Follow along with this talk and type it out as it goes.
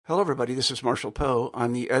Hello, everybody. This is Marshall Poe.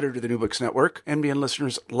 I'm the editor of the New Books Network. NBN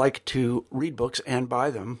listeners like to read books and buy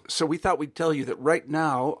them. So we thought we'd tell you that right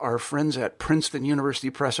now, our friends at Princeton University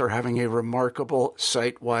Press are having a remarkable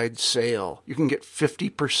site-wide sale. You can get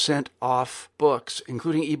 50% off books,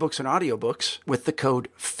 including ebooks and audiobooks, with the code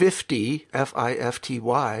 50,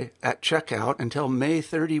 F-I-F-T-Y, at checkout until May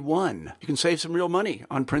 31. You can save some real money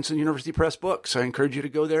on Princeton University Press books. I encourage you to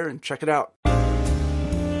go there and check it out.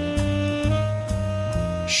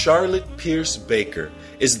 Charlotte Pierce Baker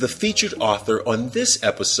is the featured author on this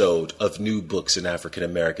episode of New Books in African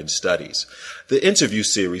American Studies, the interview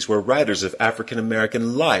series where writers of African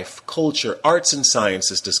American life, culture, arts, and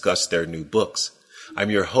sciences discuss their new books. I'm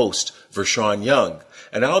your host, Vershawn Young,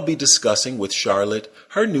 and I'll be discussing with Charlotte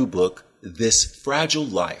her new book, This Fragile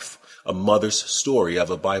Life, a mother's story of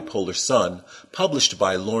a bipolar son, published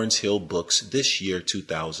by Lawrence Hill Books this year,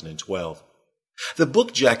 2012. The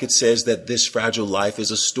book jacket says that This Fragile Life is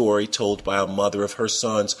a story told by a mother of her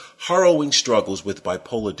son's harrowing struggles with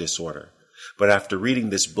bipolar disorder. But after reading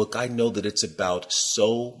this book, I know that it's about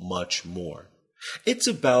so much more. It's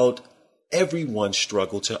about everyone's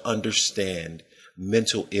struggle to understand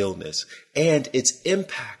mental illness and its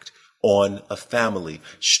impact on a family,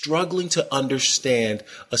 struggling to understand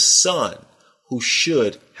a son who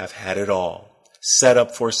should have had it all. Set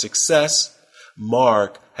up for success,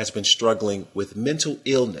 Mark has been struggling with mental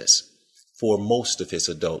illness for most of his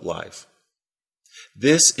adult life.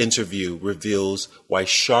 This interview reveals why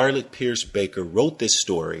Charlotte Pierce Baker wrote this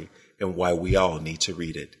story and why we all need to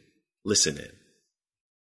read it. Listen in.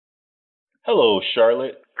 Hello,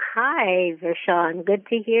 Charlotte. Hi, Vershawn. Good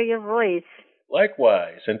to hear your voice.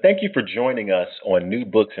 Likewise, and thank you for joining us on New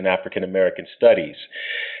Books in African American Studies.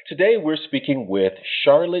 Today we're speaking with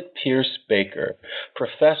Charlotte Pierce Baker,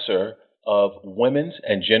 professor of Women's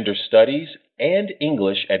and Gender Studies and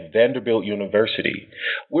English at Vanderbilt University.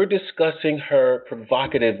 We're discussing her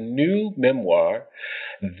provocative new memoir,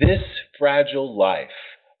 This Fragile Life,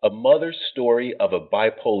 a mother's story of a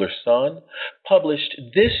bipolar son, published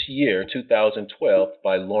this year, 2012,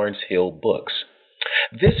 by Lawrence Hill Books.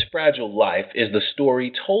 This Fragile Life is the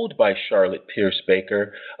story told by Charlotte Pierce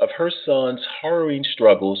Baker of her son's harrowing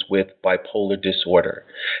struggles with bipolar disorder.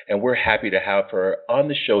 And we're happy to have her on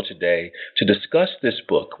the show today to discuss this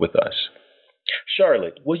book with us.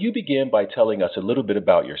 Charlotte, will you begin by telling us a little bit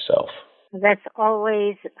about yourself? That's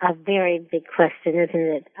always a very big question, isn't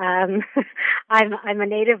it? I'm a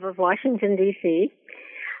native of Washington, D.C.,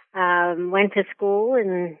 went to school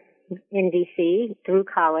in D.C. through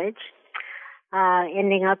college.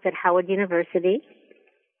 Ending up at Howard University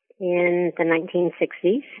in the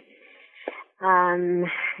 1960s.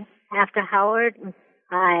 After Howard,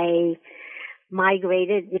 I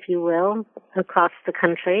migrated, if you will, across the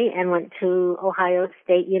country and went to Ohio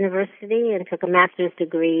State University and took a master's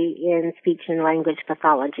degree in speech and language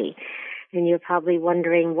pathology. And you're probably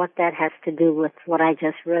wondering what that has to do with what I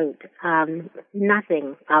just wrote.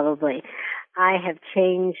 Nothing, probably. I have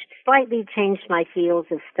slightly changed my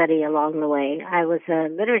fields of study along the way. I was a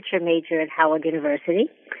literature major at Howard University,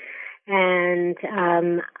 and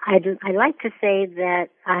I like to say that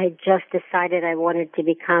I just decided I wanted to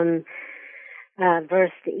become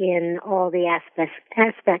versed in all the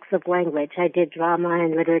aspects of language. I did drama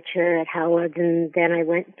and literature at Howard, and then I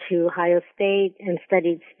went to Ohio State and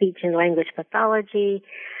studied speech and language pathology,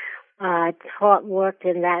 worked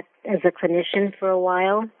in that as a clinician for a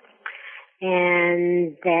while.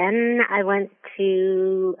 And then I went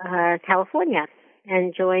to California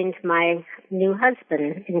and joined my new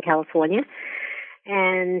husband in California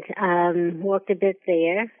and worked a bit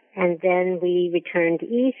there. And then we returned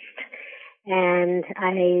east, and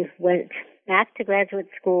I went back to graduate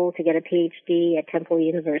school to get a PhD at Temple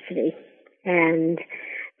University. And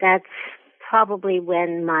that's probably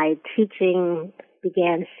when my teaching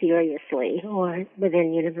began seriously, or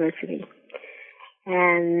within university.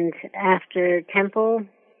 And after Temple,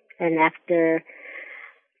 and after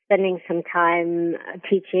spending some time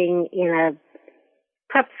teaching in a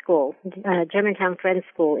prep school, Germantown Friends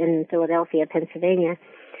School in Philadelphia, Pennsylvania,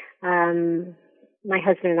 my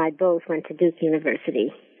husband and I both went to Duke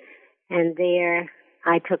University. And there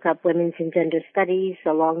I took up Women's and Gender Studies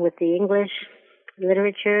along with the English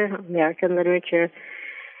literature, American literature.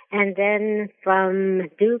 And then from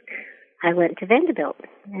Duke, I went to Vanderbilt,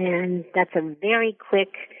 and that's a very quick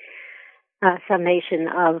summation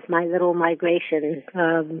of my little migration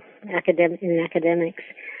in academics.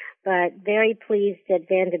 But very pleased at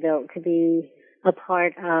Vanderbilt to be a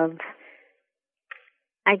part of,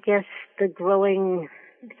 I guess, the growing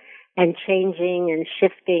and changing and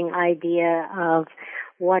shifting idea of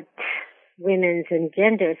what women's and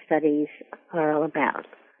gender studies are all about.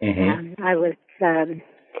 I was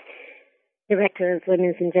director of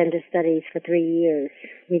Women's and Gender Studies for 3 years.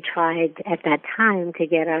 We tried at that time to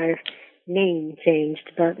get our name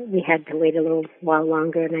changed, but we had to wait a little while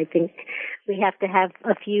longer, and I think we have to have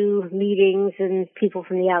a few meetings and people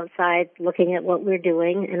from the outside looking at what we're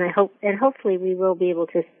doing, and hopefully we will be able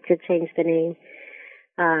to change the name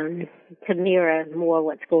to mirror more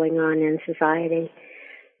what's going on in society.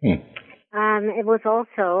 It was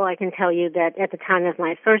also, I can tell you that at the time of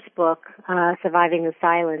my first book, Surviving the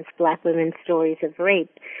Silence, Black Women's Stories of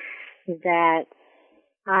Rape, that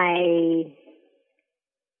I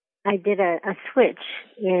did a switch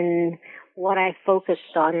in what I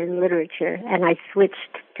focused on in literature, and I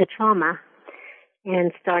switched to trauma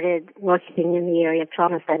and started working in the area of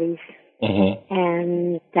trauma studies,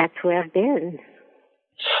 and that's where I've been.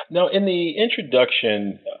 Now, in the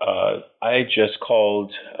introduction, I just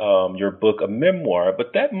called your book a memoir,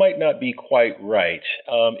 but that might not be quite right.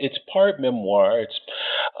 It's part memoir, it's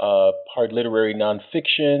part literary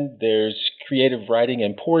nonfiction. There's creative writing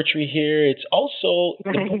and poetry here. It's also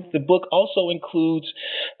the book also includes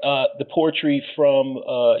the poetry from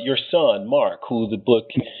your son, Mark, who the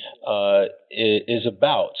book is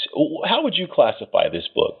about. How would you classify this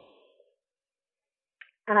book?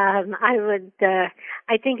 I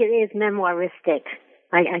think it is memoiristic.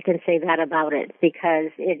 I can say that about it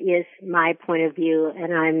because it is my point of view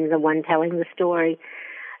and I'm the one telling the story.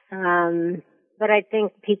 But I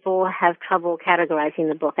think people have trouble categorizing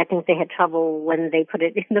the book. I think they had trouble when they put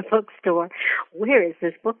it in the bookstore. Where is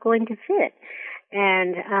this book going to fit?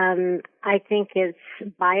 And I think it's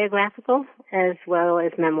biographical as well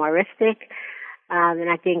as memoiristic. And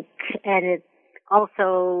it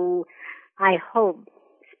also, I hope,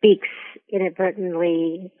 speaks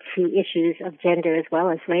inadvertently to issues of gender as well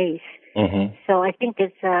as race. So I think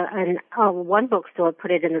it's one bookstore put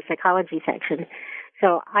it in the psychology section.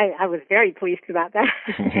 So I was very pleased about that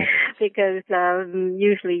because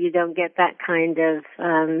usually you don't get that kind of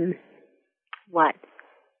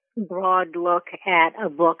broad look at a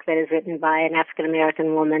book that is written by an African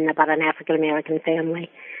American woman about an African American family.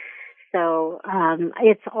 So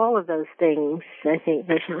it's all of those things, I think,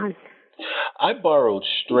 Vershawn. I borrowed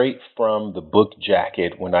straight from the book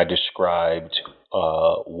jacket when I described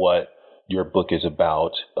what your book is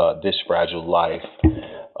about, This Fragile Life,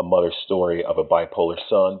 a mother's story of a bipolar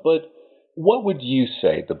son. But what would you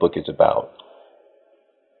say the book is about?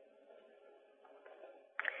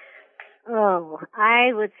 Oh,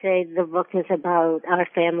 I would say the book is about our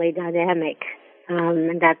family dynamic.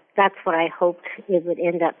 And that's what I hoped it would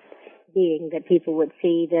end up being, that people would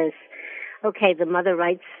see this. Okay, the mother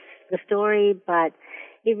writes the story, but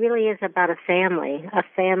it really is about a family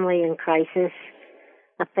in crisis,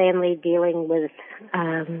 a family dealing with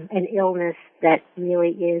an illness that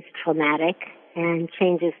really is traumatic and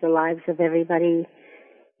changes the lives of everybody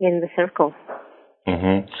in the circle.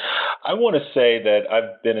 I want to say that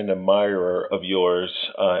I've been an admirer of yours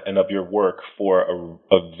and of your work for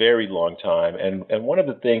a very long time. And one of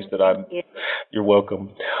the things that you're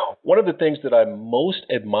welcome. One of the things that I most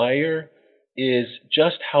admire is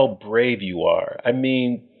just how brave you are. I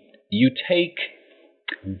mean, you take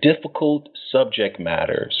difficult subject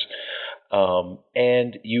matters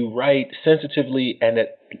and you write sensitively and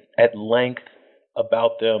at length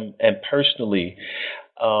about them and personally.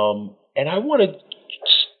 And I want to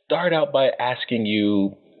start out by asking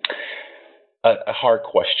you a hard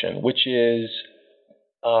question, which is,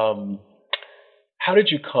 how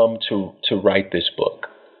did you come to write this book?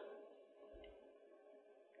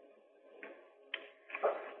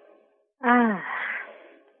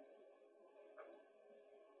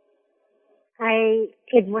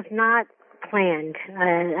 It was not planned.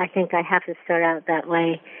 I think I have to start out that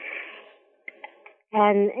way.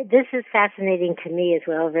 And this is fascinating to me as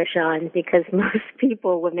well, Vershawn, because most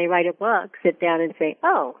people, when they write a book, sit down and say,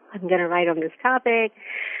 oh, I'm going to write on this topic.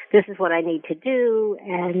 This is what I need to do.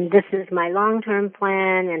 And this is my long-term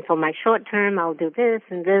plan. And for my short term, I'll do this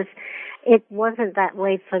and this. It wasn't that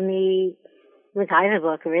way for me with either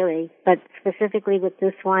book, really. But specifically with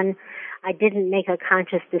this one, I didn't make a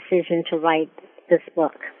conscious decision to write this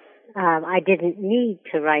book. I didn't need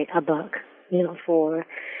to write a book, for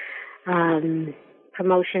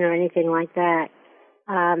promotion or anything like that.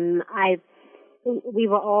 We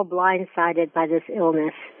were all blindsided by this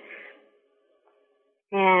illness.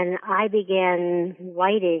 And I began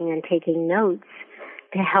writing and taking notes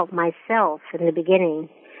to help myself in the beginning,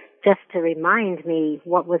 just to remind me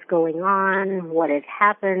what was going on, what had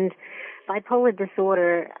happened. Bipolar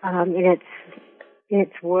disorder, in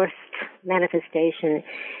its worst manifestation,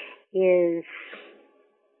 is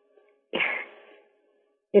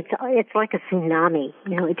it's like a tsunami.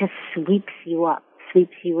 It just sweeps you up,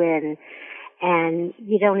 sweeps you in, and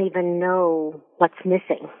you don't even know what's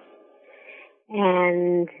missing.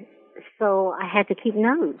 And so I had to keep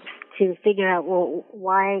notes to figure out, well,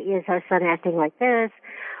 why is our son acting like this?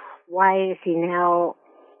 Why is he now,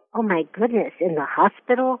 oh my goodness, in the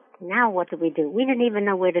hospital? Now what do? We didn't even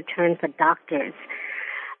know where to turn for doctors,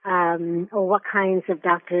 or what kinds of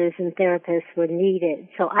doctors and therapists were needed.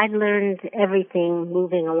 So I learned everything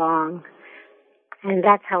moving along. And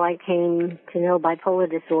that's how I came to know bipolar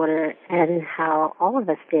disorder, and how all of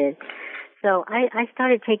us did. So I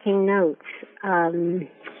started taking notes, and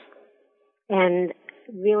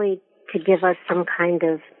really to give us some kind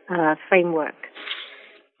of framework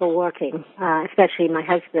for working, especially my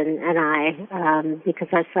husband and I, because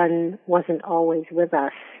our son wasn't always with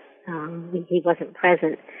us. He wasn't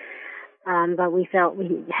present. But we felt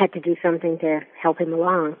we had to do something to help him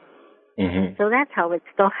along. Mm-hmm. So that's how it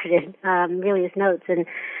started, really as notes. And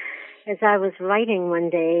as I was writing one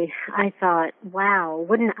day, I thought, wow,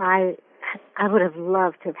 I would have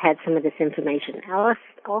loved to have had some of this information. I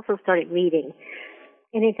also started reading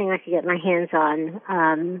anything I could get my hands on,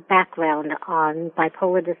 background on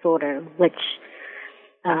bipolar disorder, which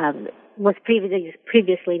was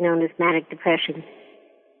previously known as manic depression.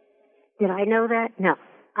 Did I know that? No.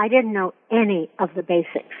 I didn't know any of the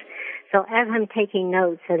basics. So as I'm taking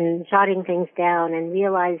notes and jotting things down and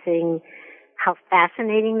realizing how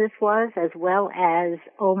fascinating this was, as well as,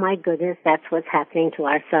 oh my goodness, that's what's happening to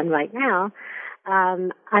our son right now,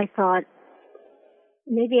 I thought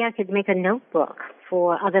maybe I could make a notebook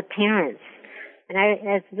for other parents. And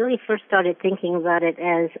I really first started thinking about it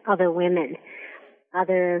as other women,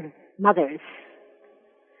 other mothers.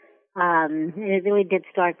 And it really did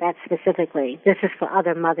start that specifically. This is for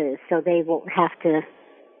other mothers, so they won't have to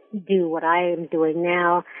do what I am doing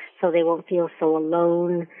now, so they won't feel so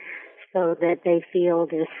alone, so that they feel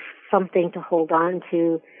there's something to hold on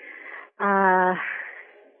to.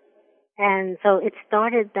 And so it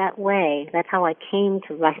started that way. That's how I came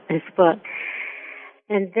to write this book.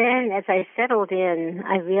 And then as I settled in,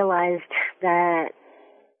 I realized that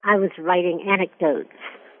I was writing anecdotes.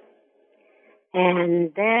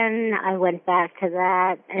 And then I went back to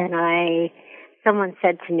that, and someone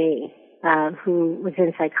said to me, who was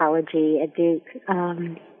in psychology at Duke,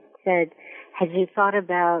 said, have you thought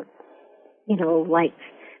about, like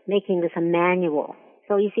making this a manual?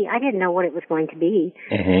 So you see, I didn't know what it was going to be.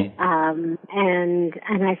 Mm-hmm. And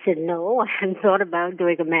I said, no, I hadn't thought about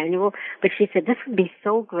doing a manual. But she said, this would be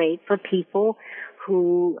so great for people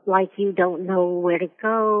who, like you, don't know where to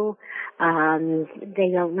go.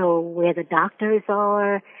 They don't know where the doctors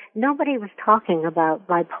are. Nobody was talking about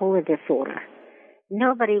bipolar disorder.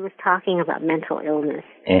 Nobody was talking about mental illness.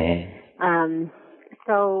 Mm-hmm.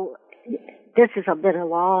 So this has been a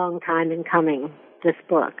long time in coming, this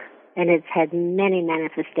book. And it's had many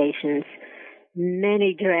manifestations,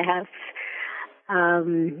 many drafts.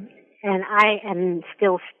 And I am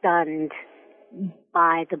still stunned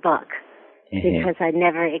by the book, mm-hmm. because I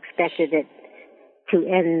never expected it to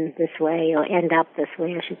end this way, or end up this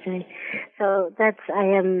way, I should say. So I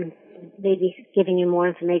am maybe giving you more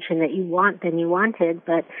information than you wanted,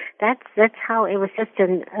 but that's how it was, just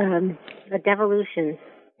a devolution.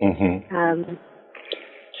 Mm-hmm.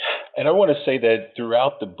 And I want to say that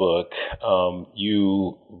throughout the book,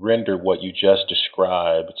 you render what you just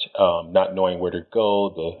described, not knowing where to go,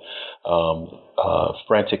 the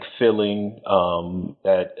frantic feeling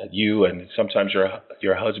that you and sometimes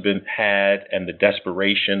your husband had, and the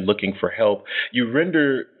desperation looking for help. You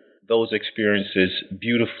render those experiences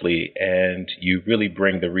beautifully, and you really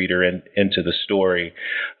bring the reader into the story.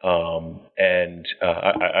 And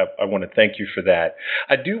I want to thank you for that.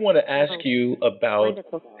 I do want to ask you about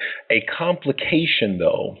a complication,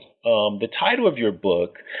 though. The title of your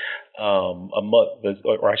book,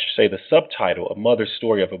 or I should say the subtitle, A Mother's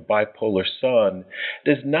Story of a Bipolar Son,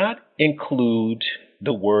 does not include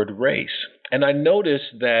the word race. And I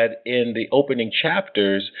noticed that in the opening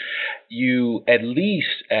chapters, you at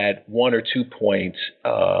least at one or 2 points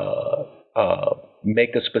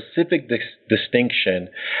make a specific distinction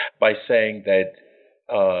by saying that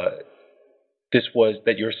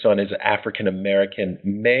that your son is an African American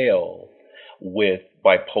male with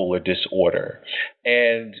bipolar disorder.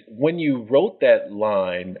 And when you wrote that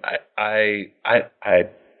line, I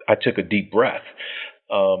took a deep breath.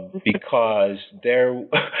 Because there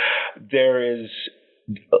is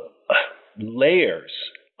layers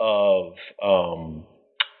of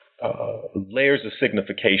layers of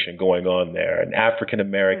signification going on there. An African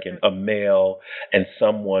American, a male, and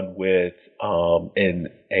someone with a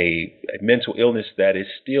mental illness that is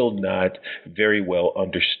still not very well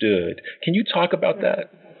understood. Can you talk about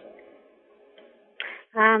that?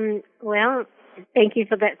 Well, thank you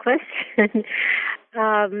for that question.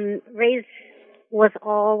 Race was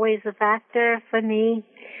always a factor for me,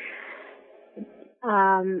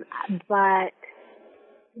 but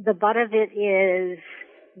the butt of it is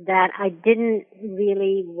that I didn't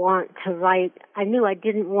really want to write. I knew I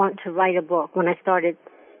didn't want to write a book when I started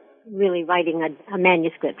really writing a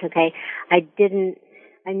manuscript, okay? I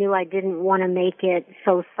knew I didn't want to make it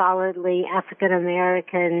so solidly African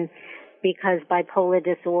American because bipolar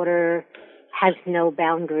disorder has no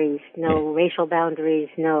boundaries, no racial boundaries,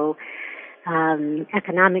 no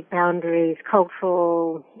economic boundaries,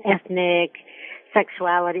 cultural, ethnic,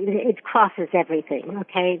 sexuality. It crosses everything,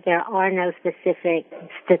 okay? There are no specific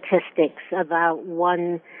statistics about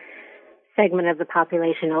one segment of the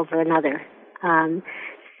population over another.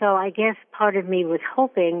 So I guess part of me was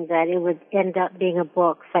hoping that it would end up being a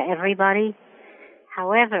book for everybody.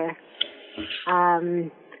 However,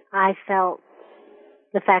 I felt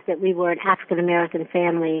the fact that we were an African-American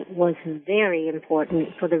family was very important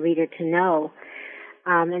for the reader to know.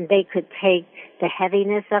 And they could take the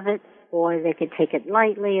heaviness of it, or they could take it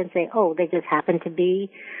lightly and say, oh, they just happen to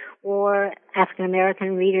be. Or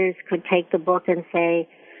African-American readers could take the book and say,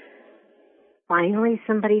 finally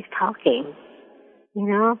somebody's talking. You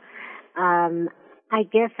know? I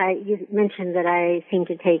guess you mentioned that I seem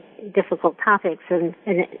to take difficult topics, and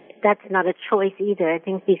that's not a choice either. I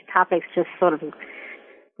think these topics just sort of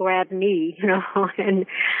grab me, you know, and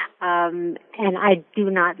I do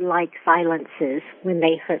not like silences when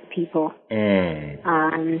they hurt people.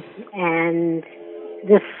 And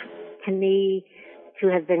this, to me, to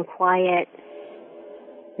have been quiet,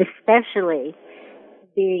 especially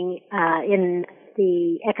being in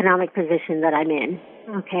the economic position that I'm in,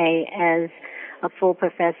 okay, as a full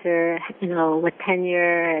professor, you know, with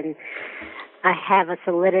tenure, and I have a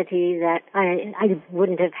solidity that I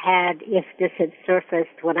wouldn't have had if this had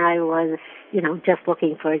surfaced when I was, you know, just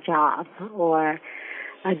looking for a job or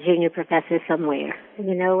a junior professor somewhere.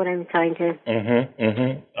 You know what I'm trying to...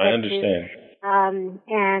 I understand.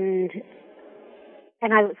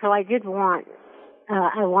 So I did want,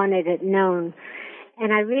 I wanted it known.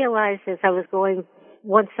 And I realized as I was going,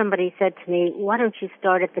 once somebody said to me, why don't you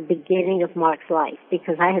start at the beginning of Mark's life?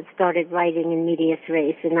 Because I had started writing in medias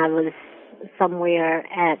res, and I was somewhere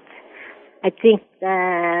at, I think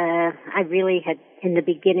I really had in the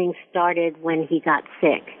beginning started when he got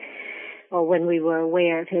sick, or when we were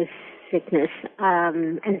aware of his sickness.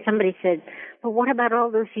 And somebody said, well, what about all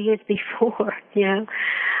those years before, you know?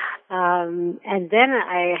 And then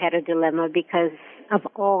I had a dilemma because of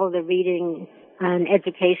all the reading and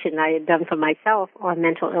education I had done for myself on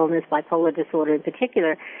mental illness, bipolar disorder in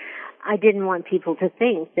particular. I didn't want people to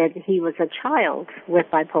think that he was a child with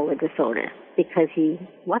bipolar disorder, because he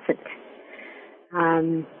wasn't.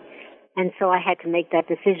 And so I had to make that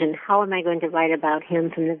decision. How am I going to write about him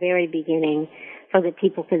from the very beginning so that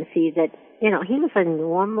people can see that, you know, he was a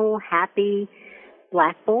normal, happy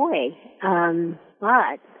black boy.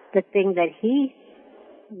 But the thing that he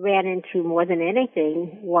ran into more than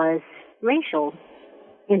anything was racial,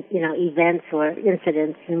 you know, events or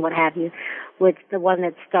incidents and what have you, with the one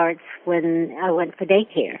that starts when I went for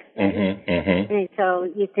daycare. And so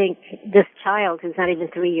you think this child who's not even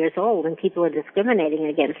 3 years old, and people are discriminating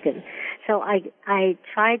against him. So I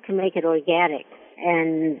tried to make it organic,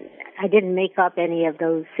 and I didn't make up any of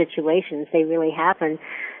those situations. They really happened,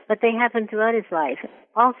 but they happened throughout his life.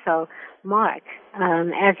 Also, Mark,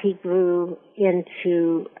 as he grew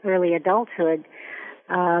into early adulthood,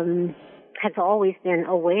 has always been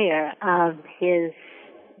aware of his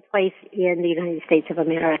place in the United States of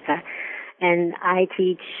America. And I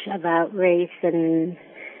teach about race and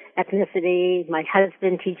ethnicity. My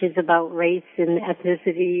husband teaches about race and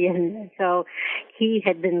ethnicity. And so he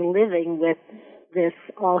had been living with this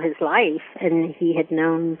all his life, and he had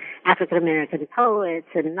known African American poets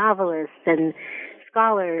and novelists and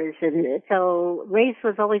scholars. And so race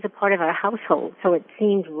was always a part of our household. So it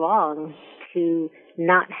seemed wrong to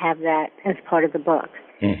not have that as part of the book.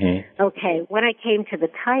 Okay, when I came to the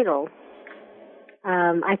title,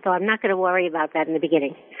 I thought, I'm not going to worry about that in the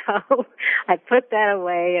beginning. So I put that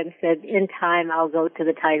away and said, in time, I'll go to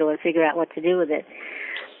the title and figure out what to do with it.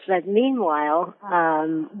 But meanwhile,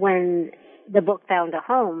 when the book found a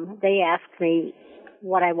home, they asked me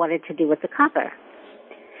what I wanted to do with the cover.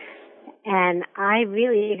 And I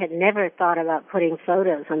really had never thought about putting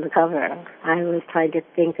photos on the cover. I was trying to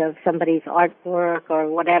think of somebody's artwork or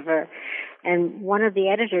whatever. And one of the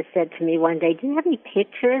editors said to me one day, "Do you have any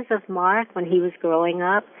pictures of Mark when he was growing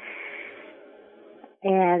up?"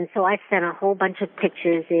 And so I sent a whole bunch of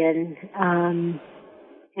pictures in.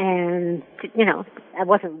 And, you know, I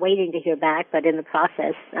wasn't waiting to hear back, but in the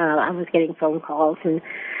process, I was getting phone calls. And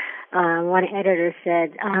one editor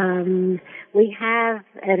said, we have,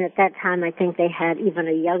 and at that time I think they had even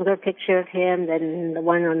a younger picture of him than the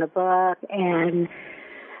one on the book, and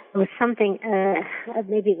it was something,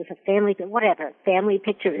 maybe it was a family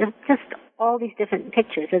picture, it was just all these different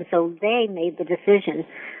pictures. And so they made the decision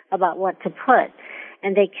about what to put,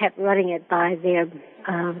 and they kept running it by their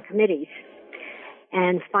committees.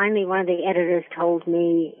 And finally, one of the editors told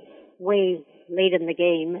me way late in the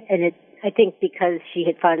game, and I think because we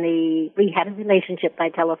had a relationship by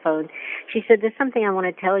telephone, she said, "There's something I want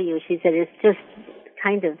to tell you." She said, "It's just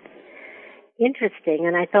kind of interesting,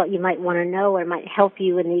 and I thought you might want to know, or it might help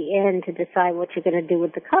you in the end to decide what you're going to do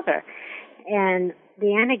with the cover." And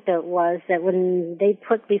the anecdote was that when they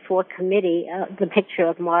put before committee the picture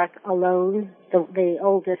of Mark alone, the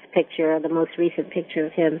oldest picture, the most recent picture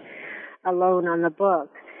of him, alone on the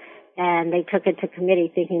book, and they took it to committee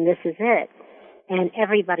thinking this is it, and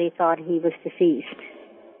everybody thought he was deceased.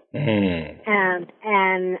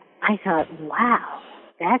 And I thought, wow,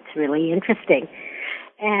 that's really interesting.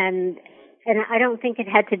 And I don't think it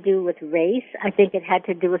had to do with race. I think it had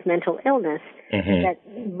to do with mental illness. That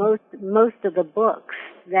most of the books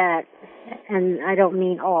that, and I don't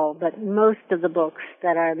mean all, but most of the books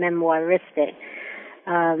that are memoiristic,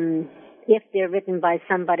 if they're written by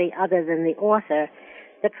somebody other than the author,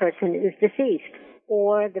 the person is deceased,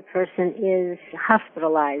 or the person is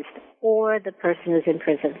hospitalized, or the person is in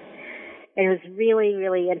prison. And it was really,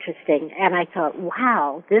 really interesting. And I thought,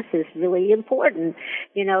 wow, this is really important.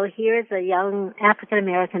 You know, here's a young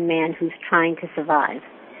African-American man who's trying to survive.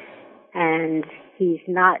 And he's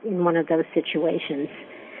not in one of those situations.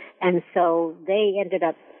 And so they ended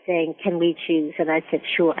up saying, "Can we choose?" And I said,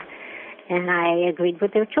 "Sure." And I agreed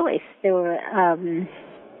with their choice. There were,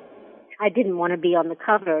 I didn't want to be on the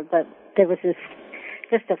cover, but there was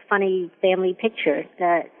just a funny family picture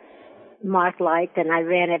that Mark liked, and I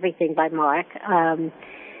ran everything by Mark. And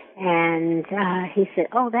he said,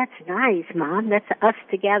 "Oh, that's nice, Mom. That's us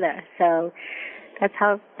together." So that's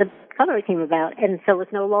how the cover came about. And so it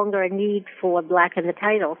was no longer a need for black in the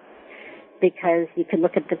title, because you could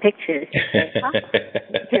look at the pictures.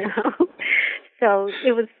 You know? So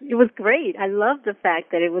it was great. I loved the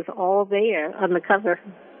fact that it was all there on the cover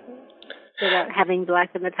without having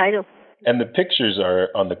black in the title. And the pictures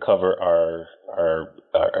on the cover are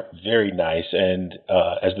very nice. And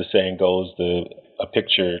as the saying goes, a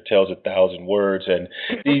picture tells 1,000 words. And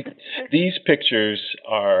these pictures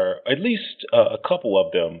are, at least a couple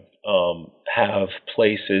of them, have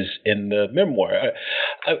places in the memoir.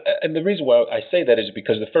 And the reason why I say that is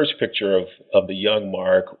because the first picture of the young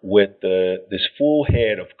Mark with this full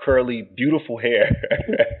head of curly, beautiful hair.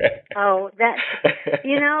 Oh, that,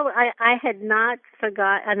 you know, I had not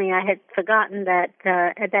I had forgotten that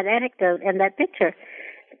anecdote and that picture.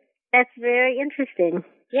 That's very interesting.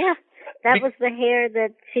 Yeah. That was the hair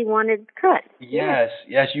that she wanted cut. Yes.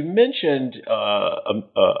 You mentioned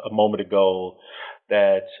a moment ago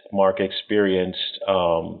that Mark experienced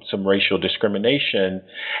some racial discrimination,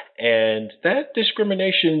 and that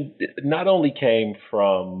discrimination not only came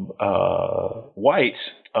from whites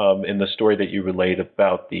in the story that you relayed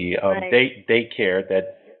about the daycare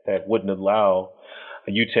that wouldn't allow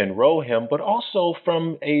you to enroll him, but also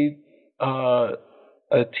from a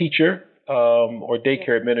teacher or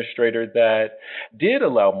daycare administrator that did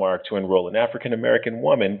allow Mark to enroll an African-American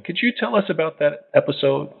woman. Could you tell us about that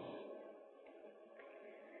episode?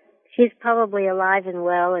 She's probably alive and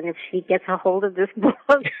well, and if she gets a hold of this book,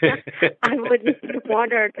 I wouldn't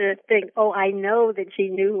want her to think, "Oh, I know that she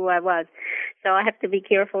knew who I was." So I have to be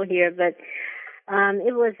careful here. But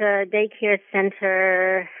it was a daycare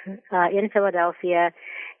center in Philadelphia,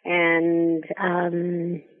 and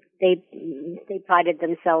they prided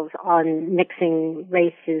themselves on mixing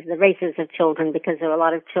the races of children, because there were a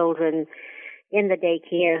lot of children in the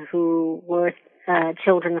daycare who were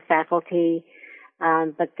children of faculty,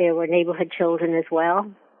 but there were neighborhood children as well.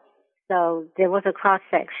 So there was a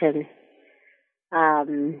cross-section.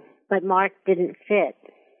 But Mark didn't fit.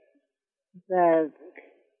 I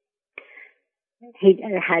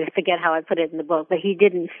forget how I put it in the book, but he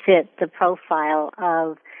didn't fit the profile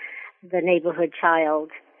of the neighborhood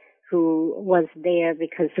child who was there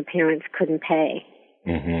because the parents couldn't pay.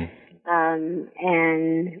 Mm-hmm.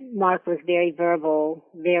 And Mark was very verbal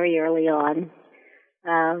very early on.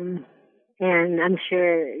 And I'm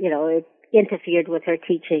sure, it interfered with her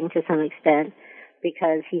teaching to some extent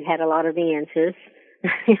because he had a lot of the answers,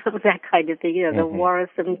 that kind of thing, the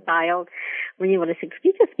worrisome child when you want to say, could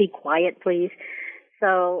you just be quiet, please?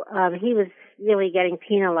 So he was really getting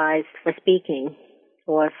penalized for speaking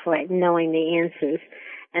or for knowing the answers.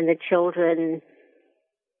 And the children,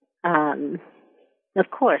 of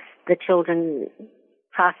course, the children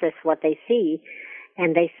process what they see,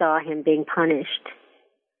 and they saw him being punished.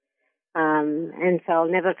 And so I'll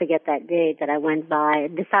never forget that day that I went by,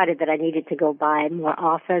 decided that I needed to go by more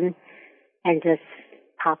often and just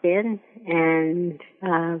pop in. And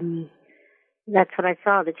that's what I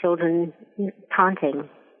saw, the children taunting.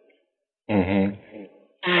 Mm-hmm.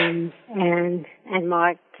 And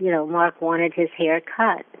Mark, Mark wanted his hair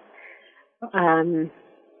cut in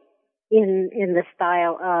the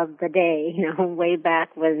style of the day, way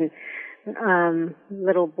back when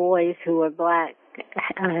little boys who were black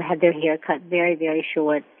had their hair cut very, very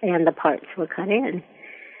short, and the parts were cut in.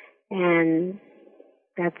 And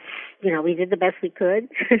that's, we did the best we could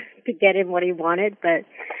to get him what he wanted, but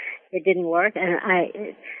it didn't work.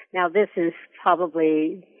 And now this is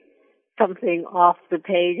probably something off the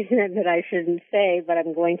page that I shouldn't say, but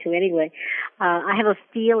I'm going to anyway. I have a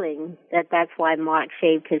feeling that that's why Mark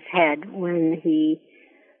shaved his head when he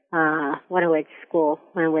went away to school,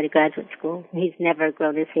 went away to graduate school. He's never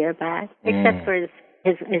grown his hair back, except for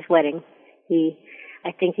his wedding.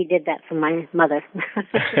 I think he did that for my mother,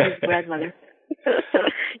 his grandmother.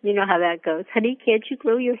 You know how that goes. Honey, can't you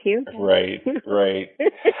grow your hair back? Right.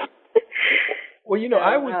 Well,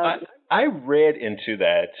 I read into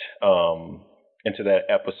that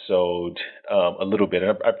episode a little bit.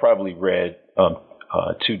 I probably read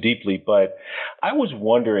too deeply, but I was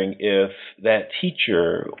wondering if that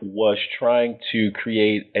teacher was trying to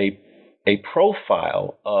create a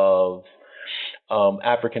profile of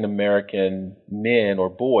African American men or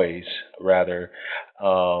boys, rather,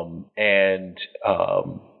 and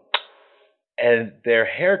their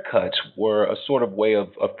haircuts were a sort of way of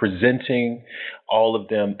presenting all of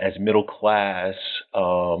them as middle class,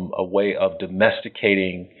 a way of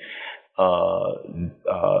domesticating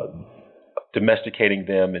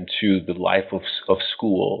them into the life of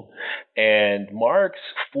school. And Mark's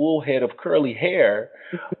full head of curly hair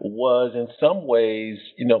was in some ways,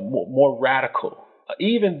 more radical,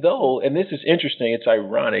 even though, and this is interesting, it's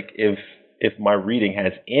ironic if my reading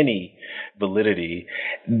has any validity,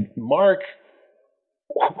 Mark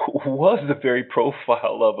was the very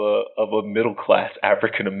profile of a middle class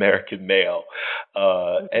African American male,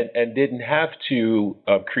 and didn't have to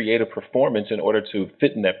create a performance in order to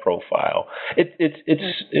fit in that profile.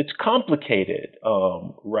 It's complicated,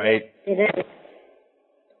 right? It is.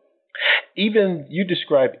 Even you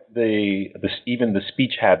described even the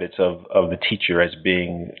speech habits of the teacher as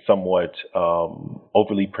being somewhat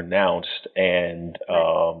overly pronounced and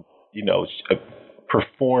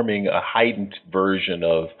performing a heightened version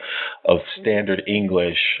of standard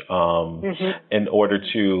English in order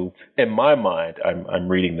to, in my mind, I'm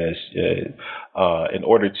reading this, in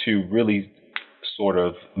order to really sort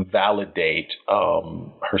of validate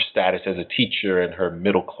her status as a teacher and her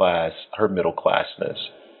middle classness.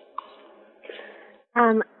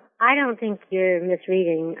 I don't think you're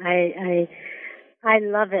misreading. I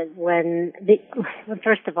love it when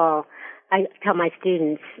first of all, I tell my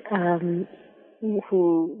students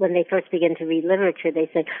who, when they first begin to read literature, they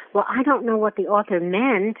say, well, I don't know what the author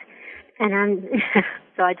meant. And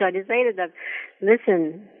so I try to say to them,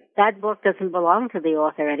 listen, that book doesn't belong to the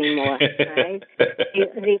author anymore, right?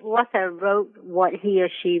 The author wrote what he or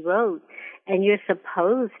she wrote, and you're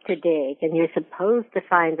supposed to dig, and you're supposed to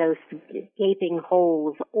find those gaping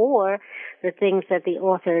holes or the things that the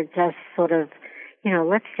author just sort of,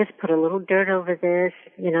 let's just put a little dirt over this,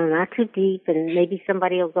 not too deep, and maybe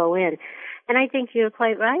somebody will go in. And I think you're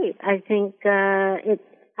quite right. I think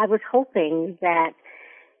I was hoping that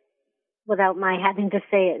without my having to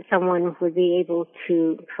say it, someone would be able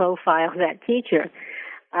to profile that teacher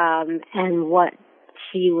and what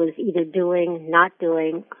she was either doing, not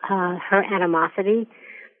doing, her animosity,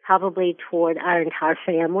 probably toward our entire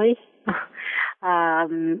family.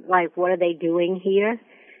 Like, what are they doing here?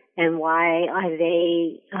 And why are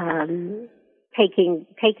they taking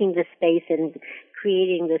the space and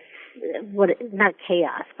creating this, not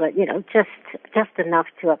chaos, but, just enough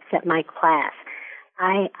to upset my class.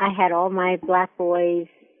 I had all my black boys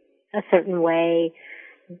a certain way.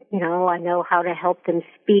 I know how to help them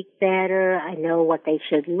speak better. I know what they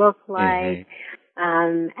should look like.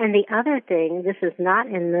 And the other thing, this is not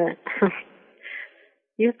in the,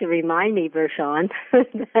 you have to remind me, Vershawn,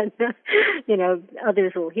 that,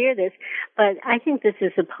 others will hear this. But I think this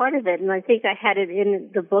is a part of it, and I think I had it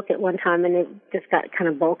in the book at one time, and it just got kind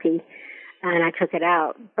of bulky, and I took it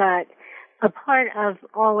out. But a part of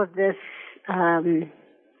all of this,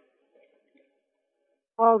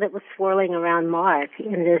 all that was swirling around Mark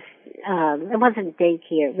in this, it wasn't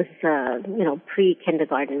daycare, it was,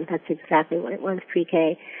 pre-kindergarten. That's exactly what it was,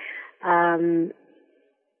 pre-K.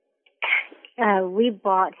 We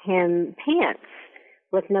bought him pants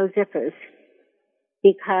with no zippers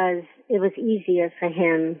because it was easier for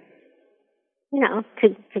him,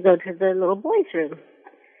 to go to the little boys' room.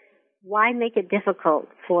 Why make it difficult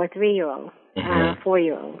for a 3-year-old,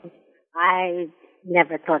 4-year-old? I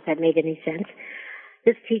never thought that made any sense.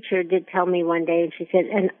 This teacher did tell me one day, and she said,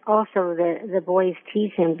 and also the boys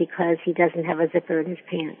tease him because he doesn't have a zipper in his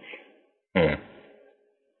pants.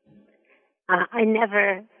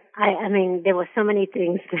 I mean, there were so many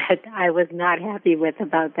things that I was not happy with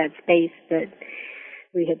about that space that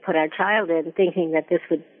we had put our child in, thinking that this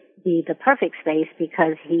would be the perfect space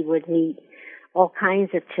because he would meet all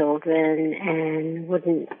kinds of children and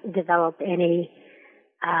wouldn't develop any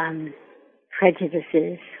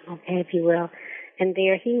prejudices, if you will. And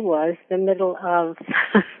there he was, the middle of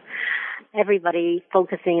everybody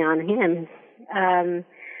focusing on him.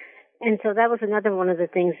 And so that was another one of the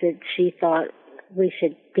things that she thought we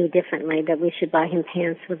should do differently, that we should buy him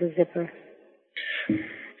pants with a zipper.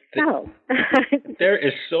 There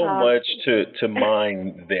is so much to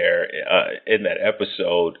mine there in that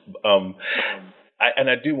episode.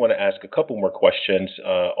 I do want to ask a couple more questions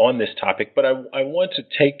on this topic, but I want to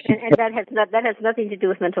take and that has nothing to do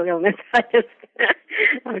with mental illness.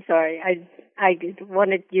 I'm sorry. I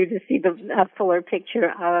wanted you to see the fuller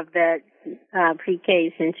picture of that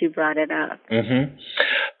pre-K since you brought it up.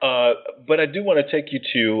 But I do want to take you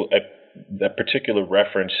to that particular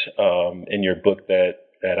reference in your book that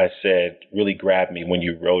I said really grabbed me when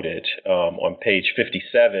you wrote it on page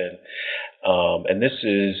 57. And this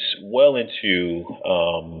is well into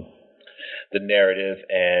the narrative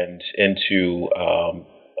and into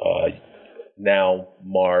now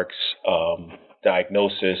Mark's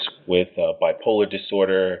diagnosis with bipolar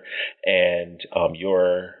disorder and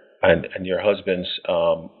your husband's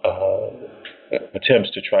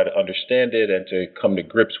attempts to try to understand it and to come to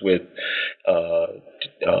grips with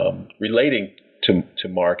relating to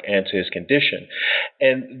Mark and to his condition.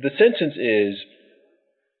 And the sentence is,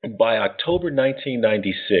 by October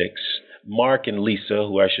 1996, Mark and Lisa,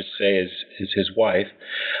 who I should say is his wife,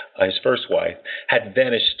 his first wife, had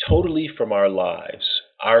vanished totally from our lives.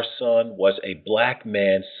 Our son was a black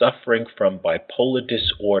man suffering from bipolar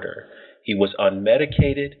disorder. He was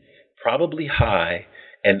unmedicated, probably high,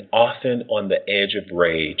 and often on the edge of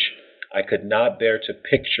rage. I could not bear to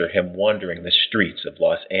picture him wandering the streets of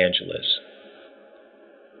Los Angeles.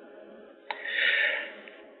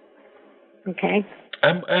 Okay.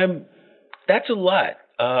 That's a lot.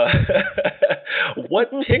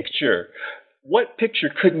 What picture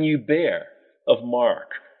couldn't you bear of Mark?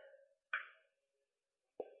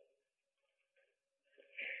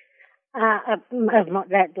 Of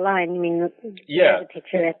that line, you mean? Yeah. The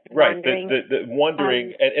picture that's right. Wandering. The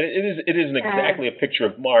wandering, and it isn't exactly a picture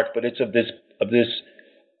of Mark, but it's of this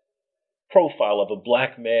profile of a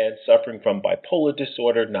black man suffering from bipolar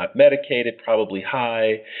disorder, not medicated, probably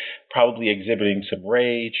high, probably exhibiting some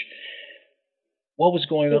rage. What was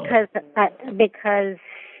going on? Because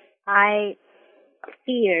I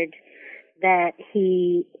feared that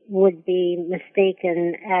he would be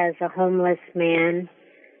mistaken as a homeless man,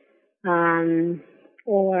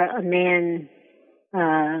 or a man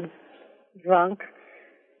drunk,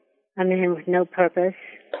 a man with no purpose,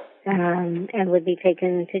 and would be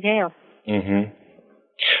taken to jail. Mm-hmm.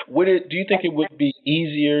 Do you think it would be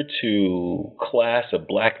easier to class a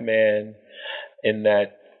black man in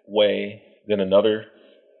that way than another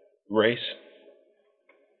race?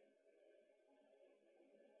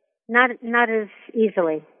 Not as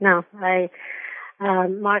easily. No,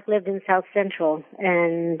 Mark lived in South Central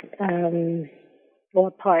and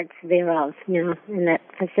or parts thereof, in that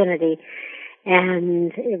vicinity,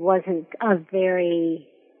 and it wasn't a very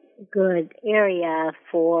good area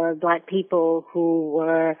for black people who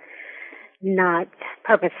were not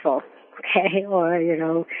purposeful,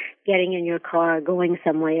 or getting in your car, going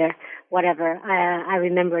somewhere, whatever. I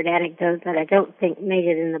remember an anecdote that I don't think made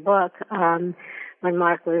it in the book. When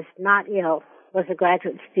Mark was not ill, was a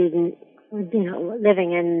graduate student,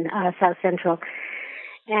 living in South Central,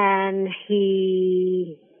 and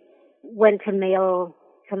he went to mail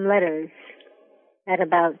some letters at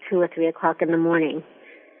about 2 or 3 o'clock in the morning.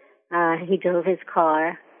 He drove his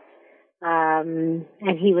car and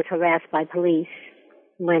he was harassed by police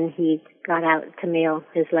when he got out to mail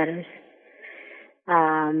his letters.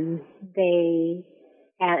 And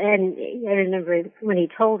I remember when he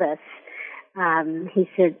told us, he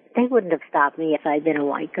said, they wouldn't have stopped me if I'd been a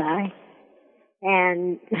white guy.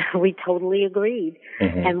 And we totally agreed.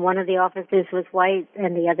 Mm-hmm. And one of the officers was white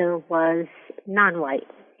and the other was non-white.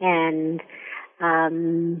 And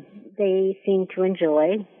they seemed to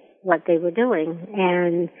enjoy what they were doing.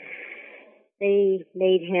 And they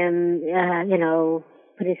made him,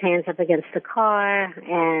 put his hands up against the car.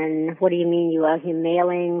 And what do you mean you are here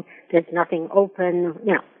mailing? There's nothing open.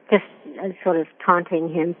 Just sort of taunting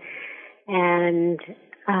him. And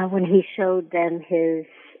when he showed them his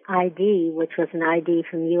ID, which was an ID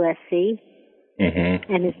from USC,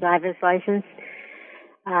 mm-hmm. and his driver's license,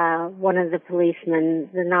 one of the policemen,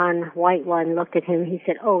 the non-white one, looked at him. He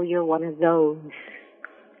said, "Oh, you're one of those."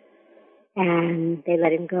 And they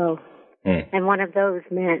let him go. Mm. And one of those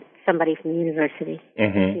meant somebody from the university.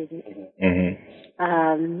 Mm-hmm.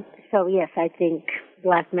 Mm-hmm. So, yes, I think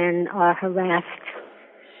black men are harassed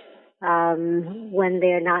when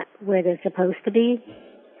they're not where they're supposed to be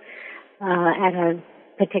at a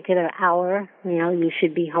particular hour. You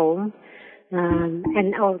should be home.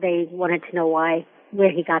 They wanted to know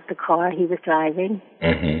where he got the car he was driving.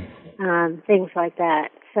 Mm-hmm. Things like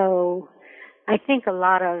that. So I think a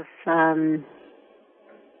lot of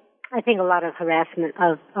harassment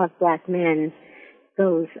of black men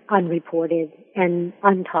goes unreported and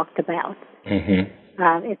untalked about. Mm-hmm.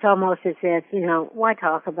 It's almost as if, why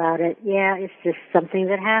talk about it? Yeah, it's just something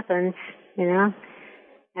that happens,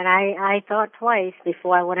 And I thought twice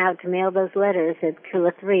before I went out to mail those letters at 2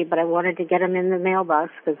 or 3, but I wanted to get them in the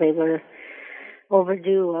mailbox because they were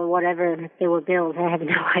overdue or whatever. If they were billed, I have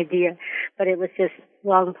no idea. But it was just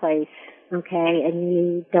wrong place, okay? And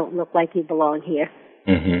you don't look like you belong here.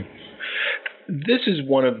 Mm-hmm. This is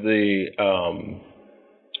one of the,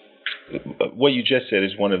 what you just said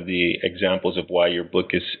is one of the examples of why your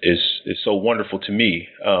book is so wonderful to me,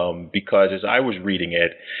 because as I was reading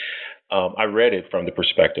it, I read it from the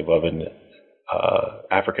perspective of an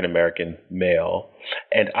African-American male,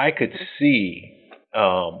 and I could see,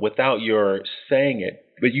 without your saying it,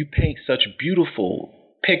 but you paint such beautiful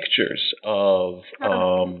pictures of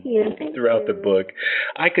throughout the book.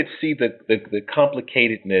 I could see the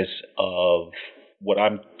complicatedness of what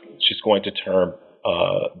I'm just going to term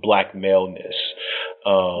black maleness,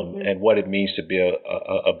 and what it means to be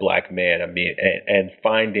a black man. I mean, and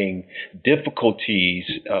finding difficulties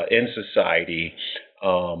in society,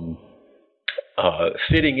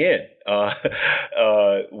 fitting in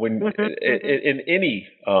when in any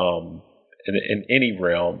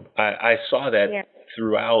realm. I saw that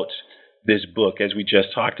throughout this book, as we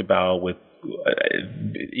just talked about, with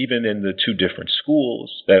even in the 2 different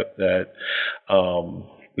schools that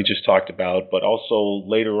we just talked about, but also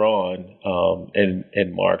later on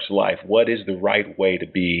in Mark's life. What is the right way to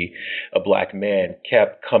be a black man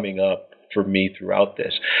kept coming up for me throughout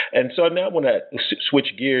this. And so now I want to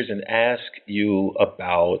switch gears and ask you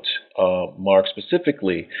about Mark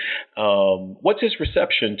specifically. What's his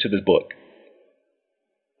reception to this book?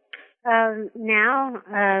 Now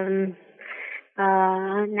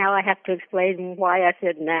I have to explain why I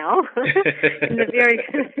said now.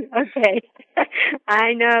 Okay.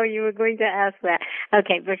 I know you were going to ask that.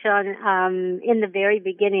 Okay, Vershawn, in the very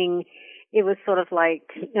beginning, it was sort of like,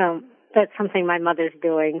 that's something my mother's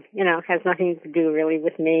doing, has nothing to do really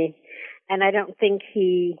with me. And I don't think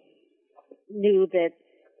he knew that,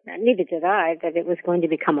 neither did I, that it was going to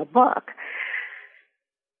become a book.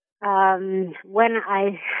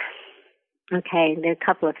 Okay, there are a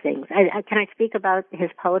couple of things. Can I speak about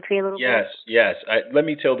his poetry a little bit? Yes. Let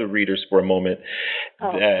me tell the readers for a moment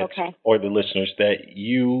or the listeners, that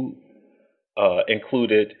you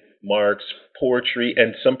included Mark's poetry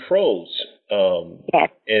and some prose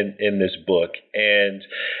in this book. And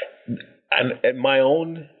my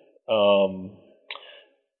own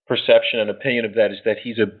perception and opinion of that is that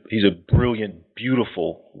he's a brilliant,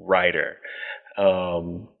 beautiful writer.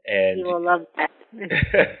 And you will love that. And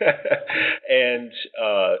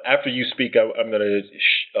after you speak, I'm going to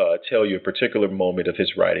tell you a particular moment of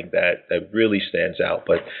his writing that really stands out.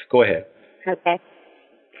 But go ahead. Okay.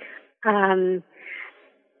 I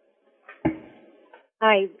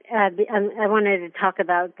wanted to talk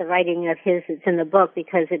about the writing of his that's in the book,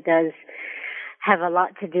 because it does have a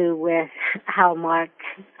lot to do with how Mark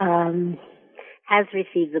has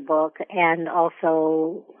received the book and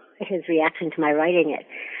also his reaction to my writing it.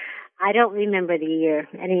 I don't remember the year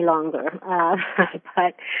any longer,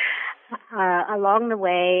 but along the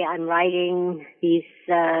way, I'm writing these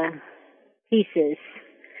pieces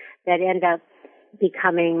that end up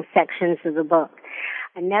becoming sections of the book.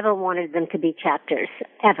 I never wanted them to be chapters,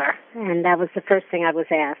 ever. And that was the first thing I was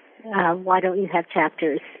asked. Why don't you have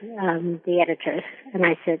chapters, the editors? And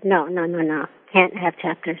I said, no. Can't have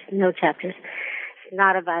chapters. No chapters. It's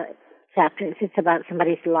not about chapters. It's about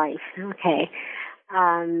somebody's life. Okay.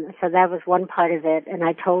 So that was one part of it. And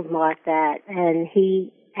I told Mark that. And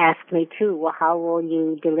he asked me, too, well, how will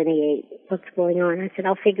you delineate what's going on? I said,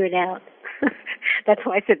 I'll figure it out. That's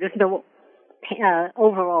why I said there's no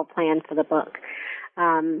overall plan for the book.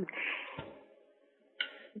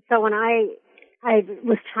 So when I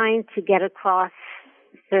was trying to get across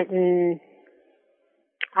certain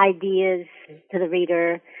ideas to the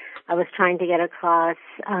reader, I was trying to get across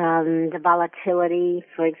the volatility,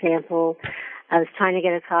 for example. I was trying to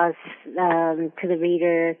get across to the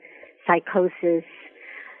reader psychosis.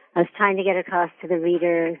 I was trying to get across to the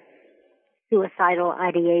reader suicidal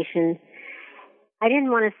ideation. I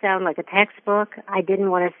didn't want to sound like a textbook. I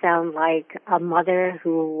didn't want to sound like a mother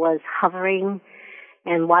who was hovering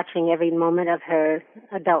and watching every moment of her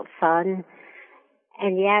adult son.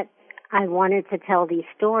 And yet I wanted to tell these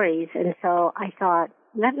stories. And so I thought,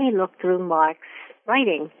 let me look through Mark's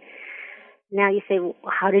writing. Now you say, well,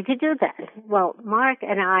 how did you do that? Well, Mark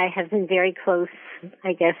and I have been very close,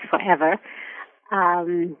 I guess, forever.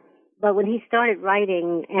 But when he started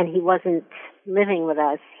writing and he wasn't living with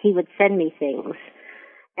us, he would send me things,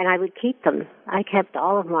 and I would keep them. I kept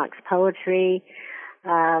all of Mark's poetry.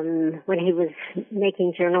 When he was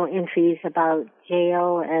making journal entries about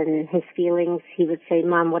jail and his feelings, he would say,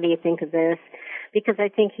 Mom, what do you think of this? Because I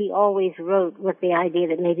think he always wrote with the idea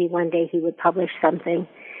that maybe one day he would publish something.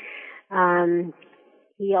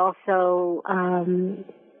 He also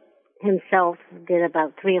himself did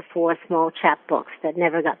about 3 or 4 small chapbooks that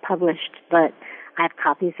never got published, but I have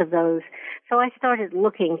copies of those. So I started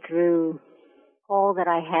looking through all that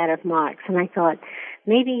I had of Mark's, and I thought,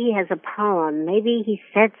 maybe he has a poem, maybe he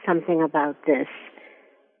said something about this.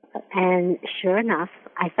 And sure enough,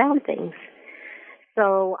 I found things.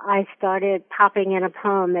 So I started popping in a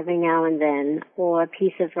poem every now and then, or a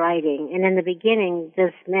piece of writing. And in the beginning,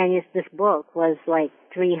 this book was like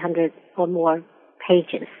 300 or more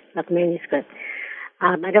pages of manuscript.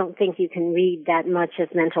 I don't think you can read that much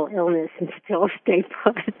of mental illness and still stay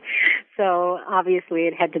put. So obviously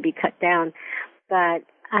it had to be cut down. But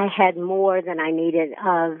I had more than I needed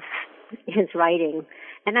of his writing.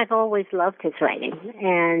 And I've always loved his writing.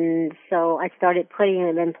 And so I started putting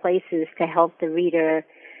them in places to help the reader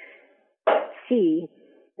see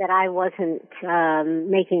that I wasn't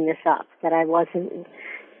making this up, that I wasn't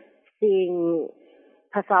seeing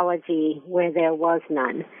pathology where there was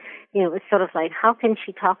none. You know, it was sort of like, how can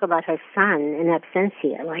she talk about her son in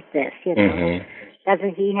absentia like this, you know? Mm-hmm.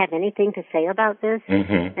 Doesn't he have anything to say about this?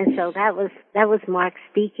 Mm-hmm. And so that was Mark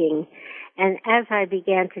speaking. And as I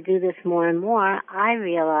began to do this more and more, I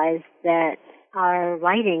realized that our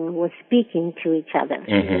writing was speaking to each other.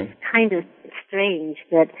 Mm-hmm. It was kind of strange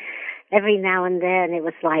that every now and then it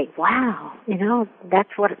was like, wow, you know, that's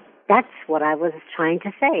what I was trying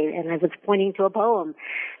to say. And I was pointing to a poem.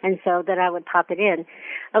 And so that I would pop it in.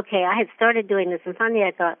 Okay, I had started doing this, and finally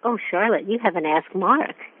I thought, oh, Charlotte, you haven't asked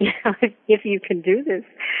Mark, you know, if you can do this.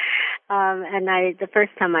 And the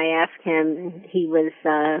first time I asked him, he was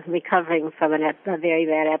recovering from a very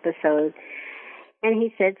bad episode. And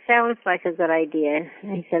he said, sounds like a good idea.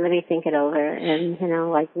 And he said, let me think it over. And, you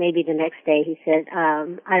know, like maybe the next day he said,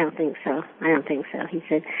 I don't think so. He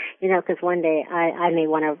said, you know, because one day I may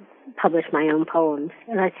want to publish my own poems.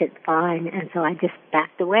 And I said, fine. And so I just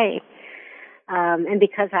backed away. And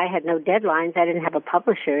because I had no deadlines, I didn't have a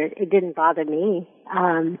publisher, it didn't bother me.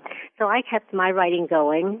 So I kept my writing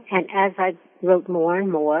going. And as I wrote more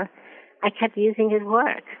and more, I kept using his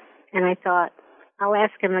work. And I thought, I'll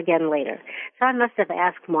ask him again later. So I must have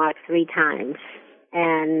asked Mark 3 times.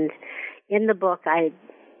 And in the book, the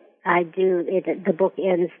book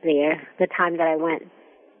ends there, the time that I went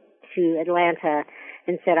to Atlanta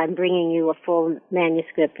and said, I'm bringing you a full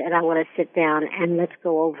manuscript and I want to sit down and let's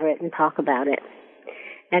go over it and talk about it.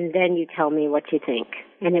 And then you tell me what you think.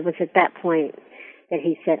 And it was at that point that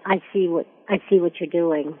he said, I see what you're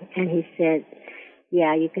doing. And he said,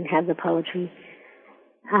 yeah, you can have the poetry.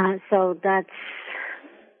 So that's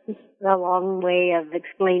a long way of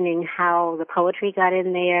explaining how the poetry got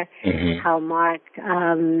in there, mm-hmm. how Mark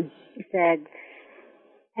said,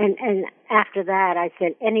 and after that I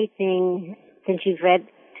said, anything, since you've read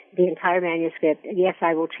the entire manuscript, yes,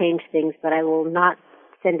 I will change things, but I will not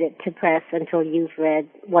send it to press until you've read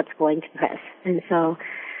what's going to press. And so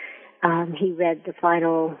he read the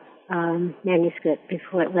final manuscript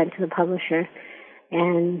before it went to the publisher,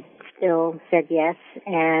 and still said yes,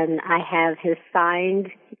 and I have his signed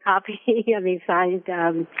copy, signed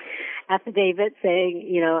affidavit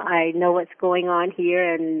saying, I know what's going on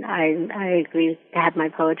here, and I agree to have my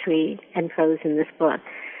poetry and prose in this book.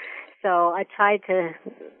 So I tried to,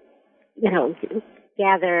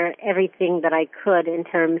 gather everything that I could in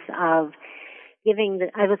terms of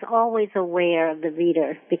I was always aware of the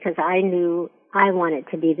reader because I knew I wanted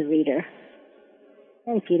to be the reader,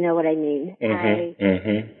 if you know what I mean.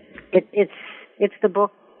 It's the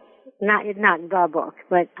book, not the book,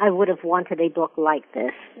 but I would have wanted a book like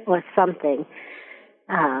this or something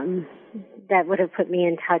that would have put me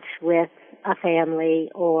in touch with a family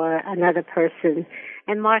or another person.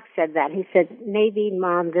 And Mark said that. He said, maybe,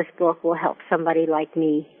 Mom, this book will help somebody like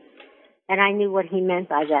me. And I knew what he meant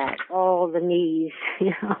by that, all the me's,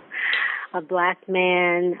 a black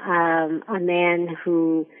man, a man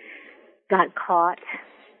who got caught,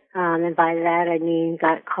 and by that I mean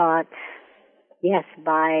got caught, yes,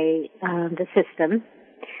 by the system,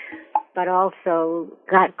 but also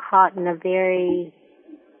got caught in a very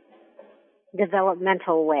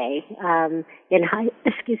developmental way. In high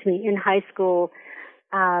school,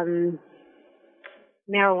 marijuana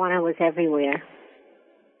was everywhere.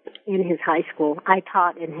 In his high school. I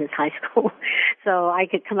taught in his high school. So I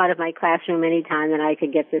could come out of my classroom anytime and I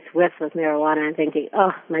could get this whiff of marijuana and thinking,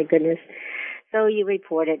 oh my goodness. So you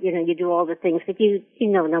report it, you do all the things, but you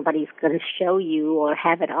know nobody's going to show you or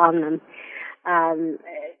have it on them. And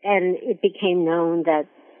it became known that,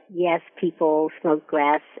 yes, people smoke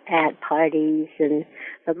grass at parties,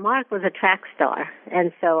 but Mark was a track star.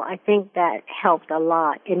 And so I think that helped a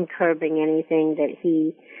lot in curbing anything that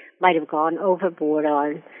he might have gone overboard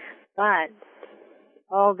on. But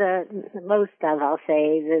most of, I'll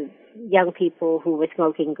say, the young people who were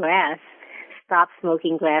smoking grass stopped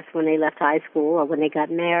smoking grass when they left high school or when they got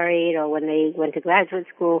married or when they went to graduate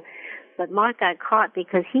school. But Mark got caught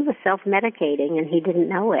because he was self-medicating and he didn't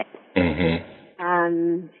know it.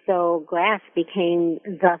 So grass became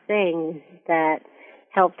the thing that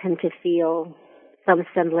helped him to feel some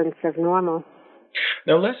semblance of normal.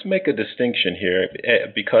 Now, let's make a distinction here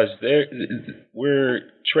because we're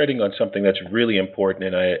treading on something that's really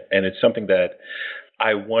important, and it's something that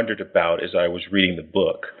I wondered about as I was reading the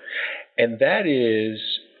book. And that is,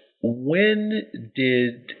 when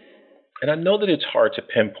did, and I know that it's hard to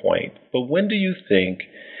pinpoint, but when do you think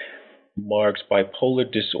Mark's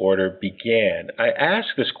bipolar disorder began? I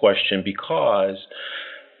ask this question because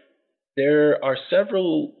there are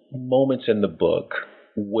several moments in the book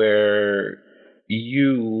where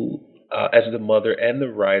you, as the mother and the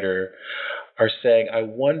writer, are saying, I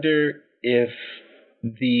wonder if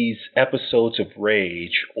these episodes of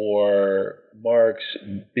rage or Mark's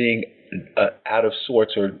being out of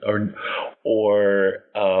sorts or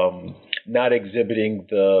not exhibiting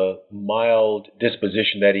the mild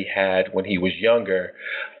disposition that he had when he was younger,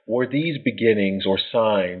 were these beginnings or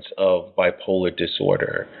signs of bipolar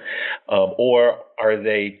disorder? Or are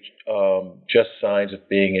they just signs of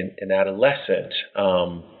being an adolescent?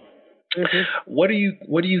 What do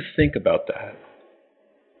you think about that?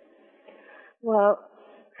 Well,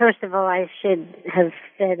 first of all, I should have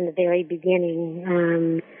said in the very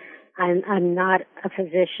beginning, I'm not a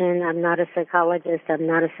physician, I'm not a psychologist, I'm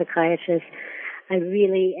not a psychiatrist. I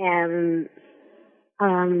really am,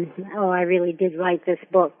 I really did write this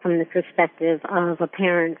book from the perspective of a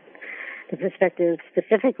parent, the perspective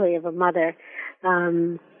specifically of a mother,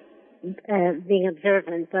 being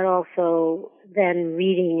observant, but also then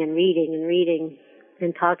reading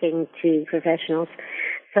and talking to professionals.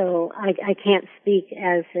 So I can't speak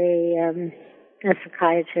as a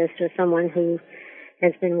psychiatrist or someone who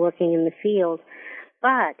has been working in the field.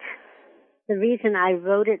 But the reason I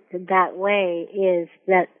wrote it that way is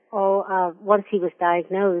that once he was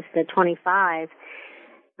diagnosed at 25,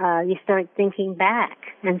 you start thinking back.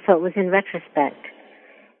 And so it was in retrospect.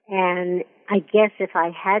 And I guess if I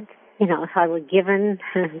had, if I were given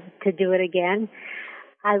to do it again,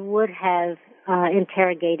 I would have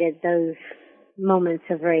interrogated those moments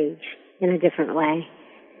of rage in a different way.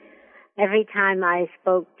 Every time I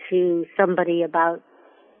spoke to somebody about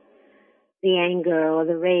the anger or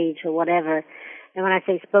the rage or whatever, and when I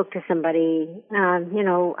say spoke to somebody,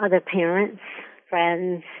 other parents,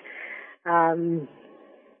 friends,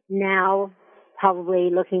 now probably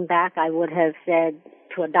looking back, I would have said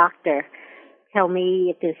to a doctor, tell me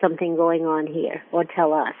if there's something going on here, or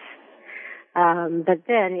tell us. But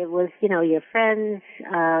then it was, your friends,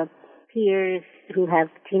 peers who have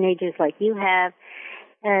teenagers like you have,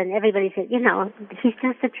 and everybody said, he's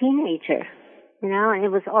just a teenager, and it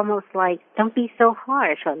was almost like, don't be so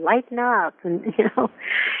harsh, or lighten up, and,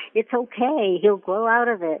 it's okay, he'll grow out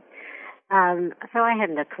of it. So I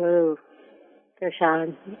hadn't a clue,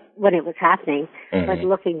 Sean, when it was happening. Mm-hmm. But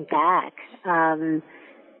looking back,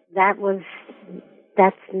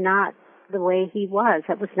 that's not the way he was.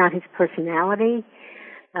 That was not his personality.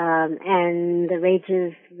 And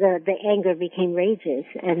the anger became rages,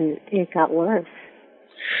 and it got worse.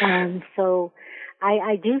 So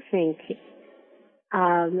I do think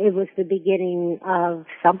it was the beginning of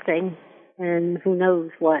something, and who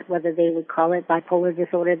knows whether they would call it bipolar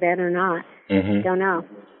disorder then or not. Mm-hmm. Don't know.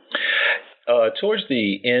 Towards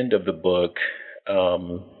the end of the book,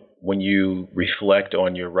 when you reflect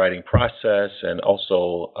on your writing process and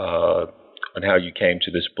also on how you came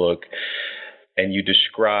to this book, and you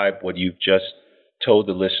describe what you've just told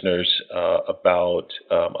the listeners about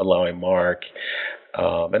allowing Mark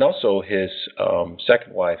and also his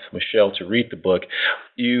second wife, Michelle, to read the book,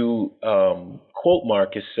 you quote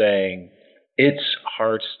Mark as saying, "It's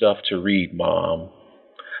hard stuff to read, Mom.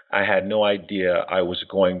 I had no idea I was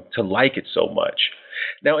going to like it so much."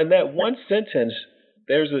 Now, in that one sentence,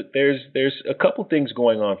 there's a couple things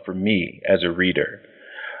going on for me as a reader.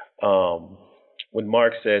 When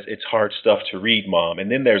Mark says, "It's hard stuff to read, Mom,"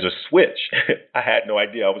 and then there's a switch. I had no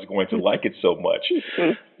idea I was going to like it so much.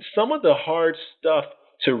 Some of the hard stuff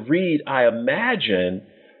to read, I imagine,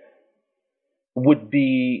 would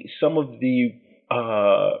be some of the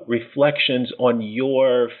reflections on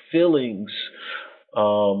your feelings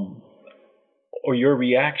or your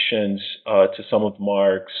reactions to some of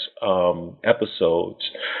Mark's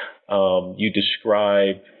episodes. You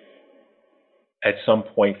describe at some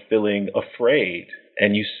point feeling afraid,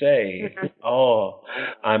 and you say, "Oh,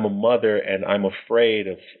 I'm a mother and I'm afraid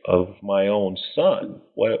of my own son.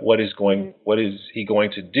 What is he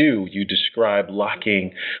going to do?" You describe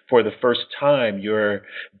locking for the first time your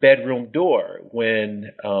bedroom door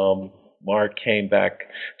when Mark came back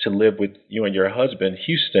to live with you and your husband,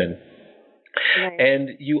 Houston. Right.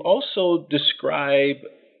 And you also describe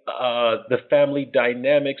the family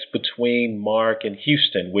dynamics between Mark and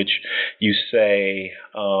Houston, which you say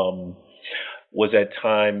was at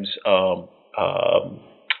times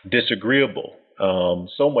disagreeable,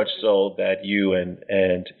 so much so that you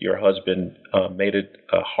and your husband made it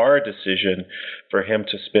a hard decision for him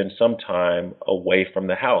to spend some time away from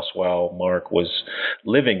the house while Mark was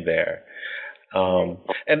living there.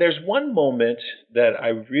 And there's one moment that I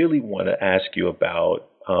really want to ask you about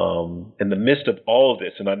in the midst of all of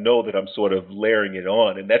this, and I know that I'm sort of layering it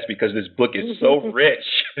on, and that's because this book is so rich.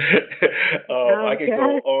 I could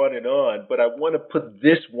go on and on, but I want to put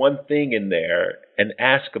this one thing in there and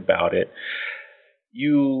ask about it.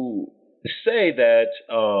 You say that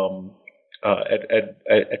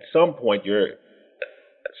at some point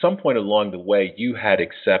along the way, you had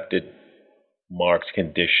accepted Mark's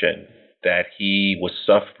condition, that he was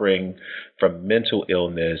suffering from mental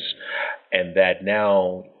illness, and that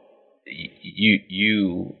now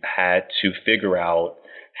you had to figure out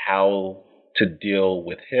how to deal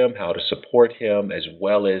with him, how to support him, as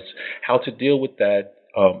well as how to deal with that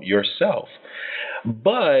yourself.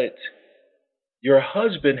 But your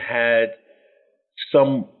husband had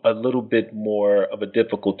a little bit more of a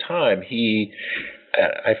difficult time.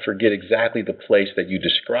 I forget exactly the place that you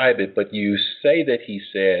describe it, but you say that he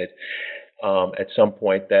said at some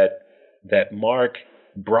point that Mark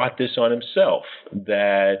brought this on himself,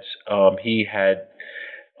 that he had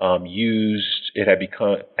had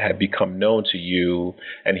become known to you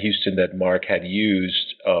and Houston that Mark had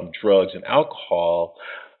used drugs and alcohol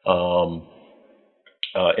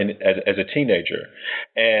as a teenager,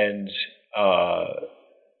 and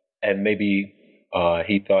maybe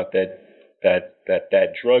he thought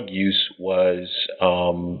that drug use was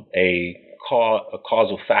a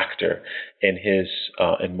causal factor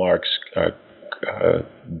in Mark's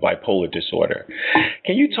bipolar disorder.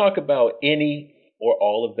 Can you talk about any or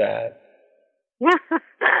all of that?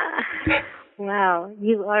 Wow,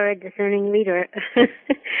 you are a discerning reader,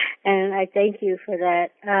 and I thank you for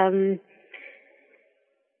that.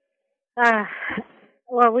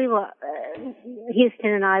 Well, we were Houston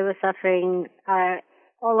and I were suffering.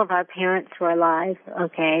 All of our parents were alive.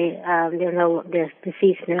 Okay, they're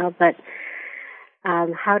deceased now. But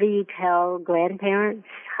how do you tell grandparents?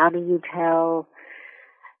 How do you tell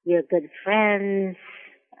your good friends?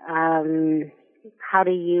 How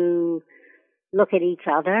do you look at each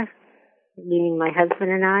other, meaning my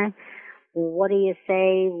husband and I? What do you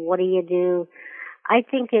say? What do you do? I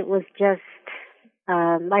think it was just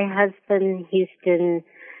my husband, Houston,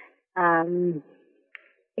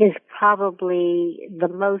 is probably the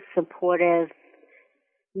most supportive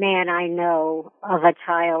man I know of a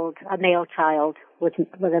male child with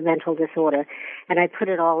a mental disorder. And I put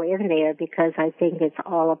it all in there because I think it's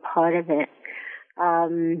all a part of it.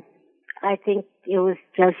 I think it was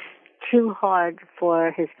just too hard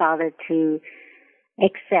for his father to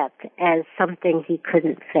accept as something he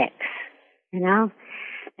couldn't fix, you know?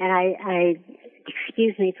 And I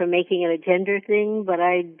excuse me for making it a gender thing, but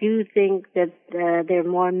I do think that there are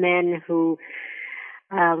more men who,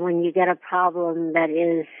 when you get a problem that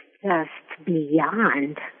is just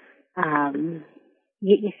beyond,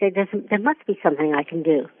 you say there must be something I can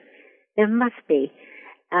do. There must be.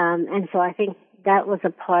 And so I think that was a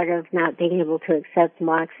part of not being able to accept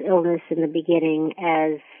Mark's illness in the beginning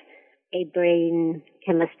as a brain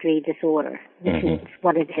chemistry disorder, which is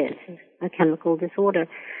what it is, a chemical disorder.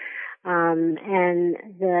 And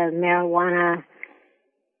the marijuana,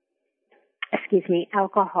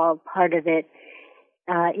 alcohol part of it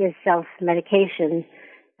is self-medication.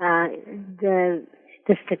 The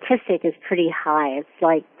statistic is pretty high. It's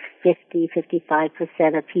like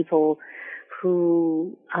 55% of people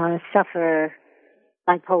who suffer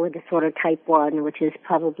bipolar disorder type 1, which is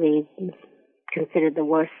probably considered the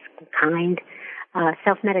worst kind,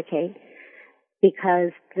 self-medicate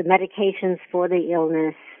because the medications for the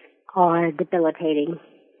illness are debilitating.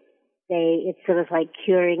 It's sort of like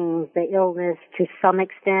curing the illness to some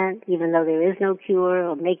extent, even though there is no cure,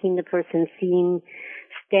 or making the person seem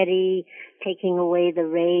steady, taking away the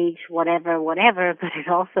rage, whatever, but it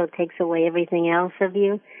also takes away everything else of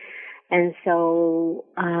you. And so,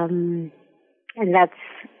 and that's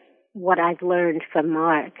what I've learned from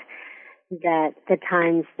Mark, that the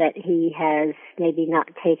times that he has maybe not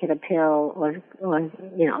taken a pill or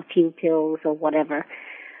a few pills or whatever,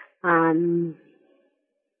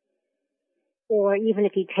 or even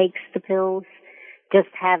if he takes the pills, just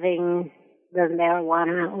having the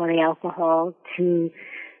marijuana or the alcohol to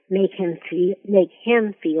make him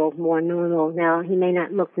feel more normal. Now, he may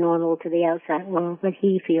not look normal to the outside world, but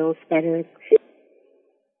he feels better.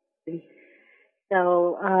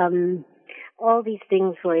 So, all these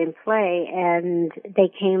things were in play, and they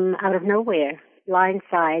came out of nowhere.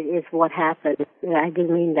 Blindside is what happened. I do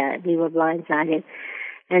mean that. We were blindsided.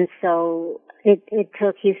 And so it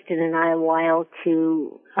took Houston and I a while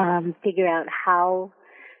to figure out how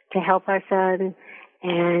to help our son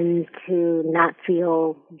and to not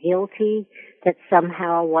feel guilty that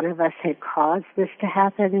somehow one of us had caused this to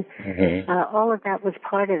happen. All of that was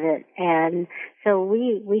part of it. And so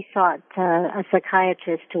we sought a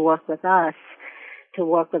psychiatrist to work with us, to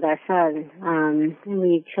work with our son. And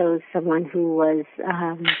we chose someone who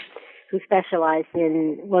specialized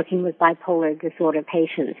in working with bipolar disorder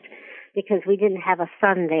patients, because we didn't have a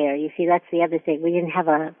son there. You see, that's the other thing. We didn't have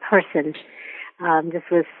a person. This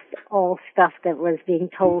was all stuff that was being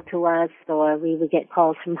told to us, or we would get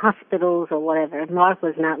calls from hospitals or whatever. Mark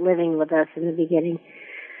was not living with us in the beginning.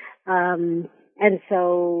 And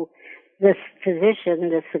so this physician,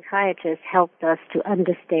 this psychiatrist, helped us to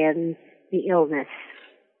understand the illness,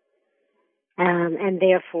 and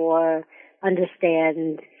therefore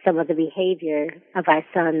understand some of the behavior of our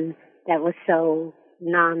son that was so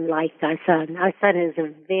non-like our son. Our son is a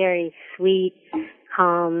very sweet,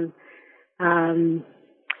 calm,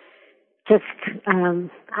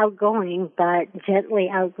 outgoing, but gently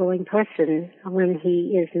outgoing person when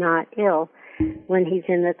he is not ill. When he's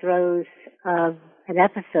in the throes of an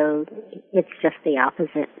episode, it's just the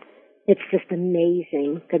opposite. It's just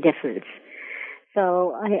amazing, the difference.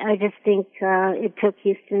 So I just think it took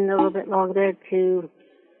Houston a little bit longer to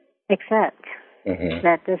accept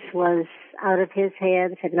that this was out of his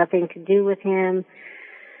hands, had nothing to do with him.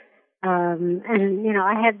 And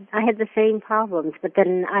I had the same problems, but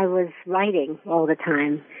then I was writing all the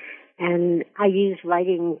time, and I used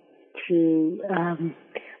writing to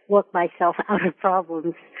work myself out of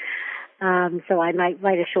problems. So I might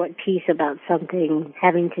write a short piece about something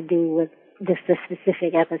having to do with just a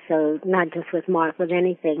specific episode, not just with Mark, with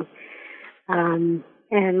anything.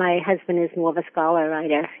 And my husband is more of a scholar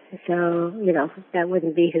writer, so, that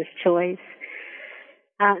wouldn't be his choice.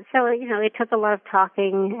 So it took a lot of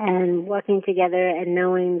talking and working together and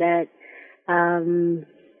knowing that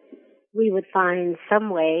we would find some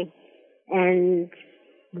way, and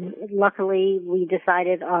luckily we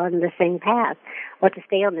decided on the same path, or to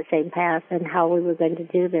stay on the same path, and how we were going to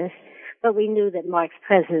do this. But we knew that Mark's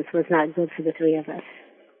presence was not good for the three of us.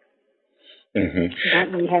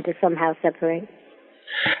 That we had to somehow separate.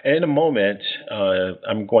 And in a moment,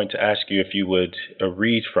 I'm going to ask you if you would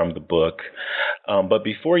read from the book. But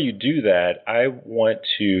before you do that, I want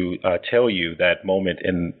to tell you that moment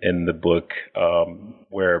in the book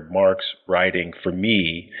where Mark's writing for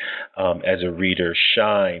me as a reader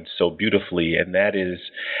shines so beautifully, and that is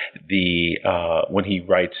when he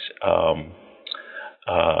writes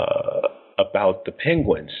about the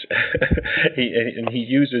penguins. he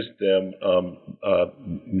uses them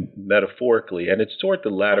metaphorically, and it's toward the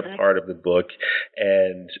latter part of the book,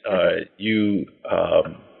 and you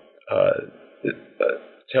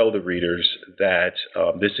tell the readers that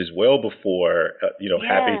this is well before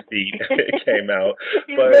Happy Feet came out.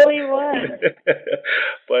 It really was.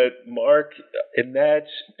 But Mark, and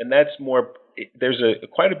that's more. There's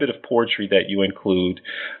quite a bit of poetry that you include,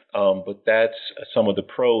 but that's some of the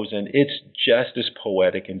prose, and it's just as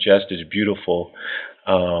poetic and just as beautiful.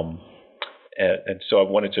 And so I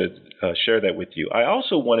wanted to share that with you. I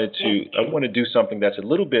also want to do something that's a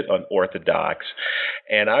little bit unorthodox,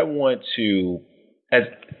 and I want to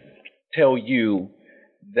tell you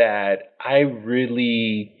that I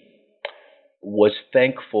really was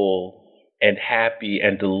thankful and happy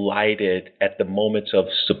and delighted at the moments of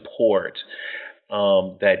support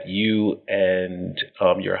that you and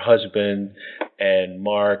your husband and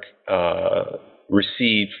Mark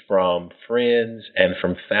received from friends and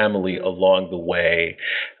from family along the way.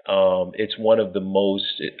 It's one of the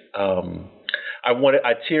most,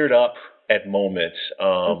 I teared up at moments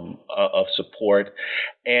of support,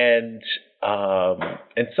 and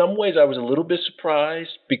in some ways I was a little bit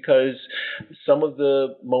surprised because some of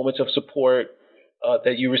the moments of support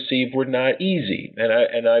that you received were not easy,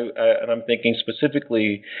 and I'm thinking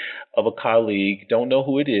specifically of a colleague. Don't know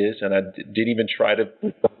who it is, and I didn't even try to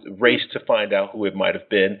race to find out who it might have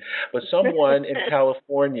been, but someone in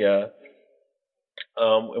California,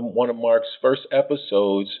 in one of Mark's first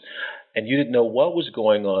episodes, and you didn't know what was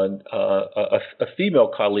going on. A female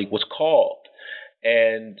colleague was called,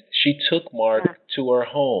 and she took Mark to her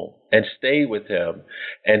home and stayed with him,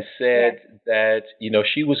 and said that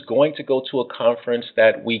she was going to go to a conference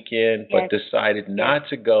that weekend, but decided not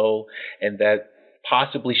to go, and that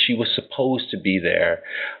possibly she was supposed to be there,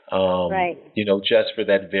 just for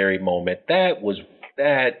that very moment.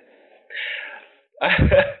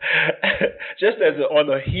 Just on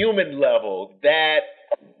a human level, that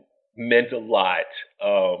meant a lot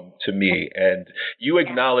to me. And you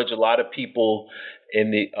acknowledge a lot of people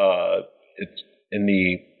in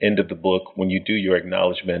the end of the book when you do your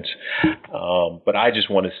acknowledgments. But I just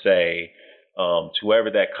want to say to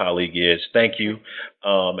whoever that colleague is, thank you.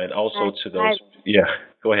 And also to those.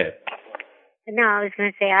 Go ahead. No, I was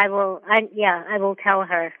going to say I will tell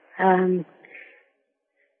her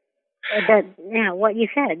that what you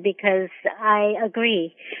said, because I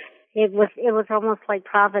agree. It was almost like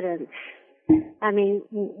Providence. I mean,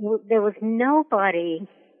 there was nobody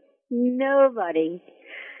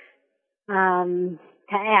to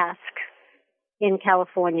ask in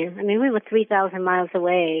California. I mean, we were 3,000 miles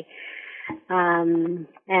away, and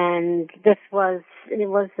it was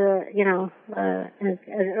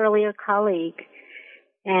an earlier colleague,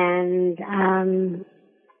 and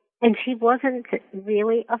she wasn't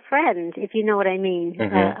really a friend, if you know what I mean.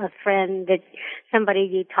 A friend that somebody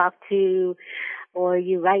you talk to or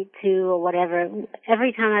you write to or whatever.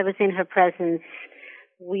 Every time I was in her presence,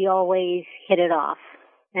 we always hit it off.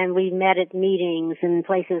 And we met at meetings and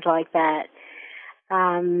places like that.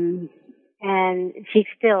 And she's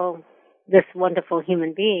still this wonderful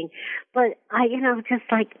human being. But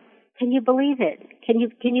just like, can you believe it? Can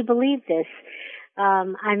you believe this?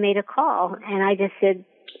 I made a call and I just said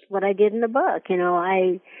what I did in the book.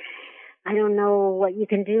 I don't know what you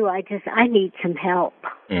can do. I need some help.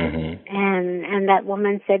 And that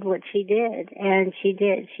woman said what she did, and she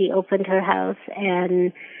did. She opened her house,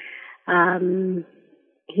 and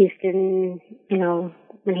Houston,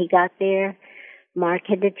 when he got there, Mark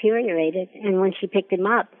had deteriorated, and when she picked him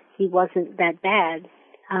up, he wasn't that bad.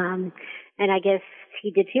 And I guess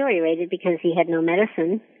he deteriorated because he had no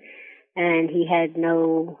medicine, and he had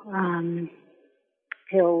no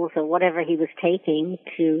pills or whatever he was taking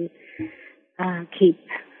to keep,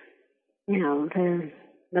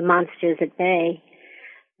 the monsters at bay.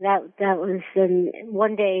 That was,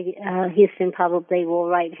 one day Houston probably will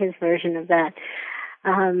write his version of that.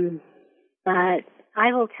 But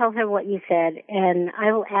I will tell her what you said, and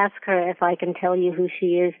I will ask her if I can tell you who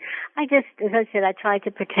she is. As I said, I try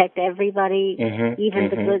to protect everybody, even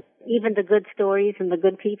the even the good stories and the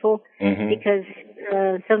good people, because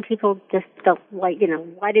some people just don't like,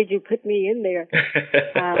 why did you put me in there?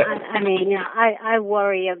 I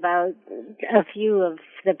worry about a few of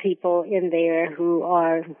the people in there who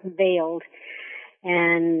are veiled.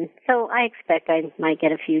 And so I expect I might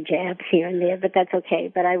get a few jabs here and there, but that's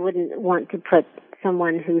okay. But I wouldn't want to put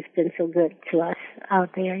someone who's been so good to us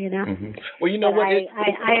out there, Well, you know what?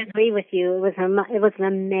 I agree with you. It was an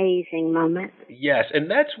amazing moment. Yes, and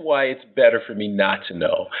that's why it's better for me not to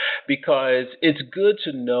know, because it's good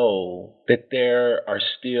to know that there are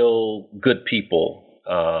still good people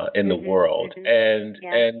in the world, and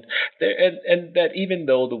that even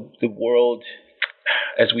though the world,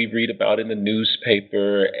 as we read about in the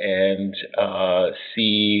newspaper and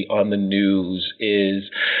see on the news, is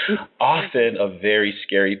often a very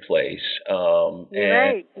scary place.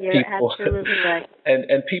 Right, you're absolutely right.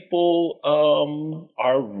 And people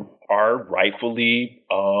are rightfully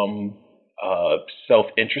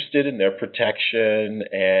self-interested in their protection,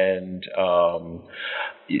 and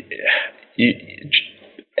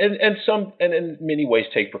and in many ways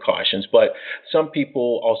take precautions, but some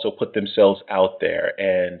people also put themselves out there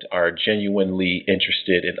and are genuinely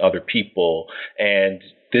interested in other people. And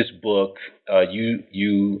this book, you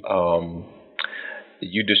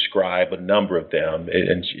describe a number of them,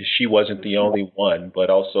 and she wasn't the only one, but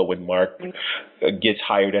also when Mark gets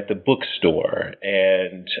hired at the bookstore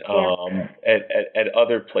and at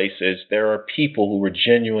other places, there are people who were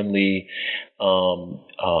genuinely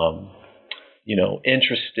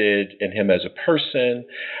interested in him as a person.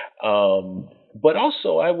 But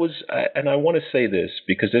also I want to say this,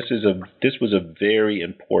 because this was a very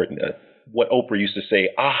important, what Oprah used to say,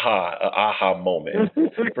 aha moment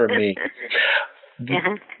for me.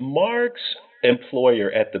 Mark's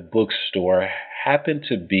employer at the bookstore happened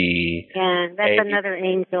to be another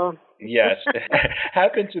angel. Yes,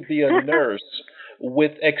 happened to be a nurse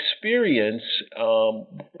with experience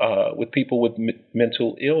with people with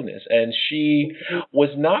mental illness. And she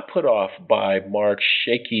was not put off by Mark's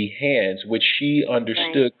shaky hands, which she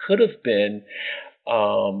understood could have been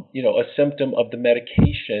a symptom of the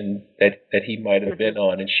medication that he might have been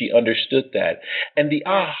on. And she understood that. And the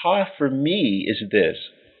aha for me is this.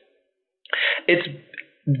 It's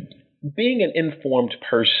being an informed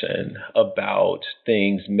person about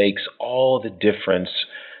things makes all the difference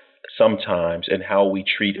sometimes in how we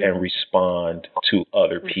treat and respond to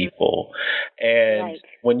other people. And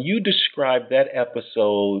when you described that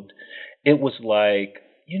episode, it was like,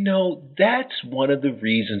 that's one of the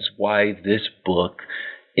reasons why this book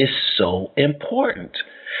is so important.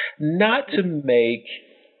 Not to make,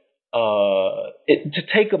 to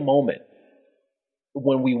take a moment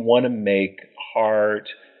when we want to make hard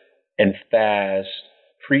and fast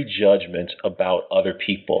prejudgments about other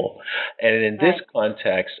people. And in this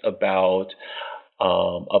context, about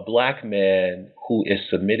a Black man who is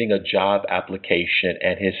submitting a job application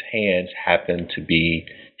and his hands happen to be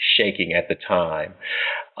shaking at the time.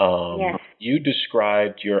 You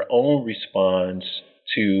described your own response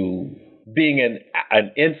to being an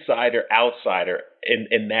outsider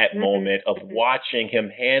in that moment of watching him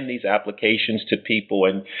hand these applications to people,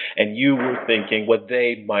 and you were thinking what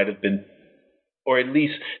they might have been, or at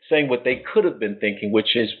least saying what they could have been thinking,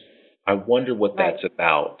 which is, I wonder what that's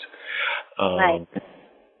about.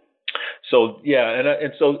 So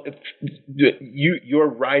so you're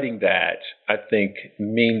writing that, I think,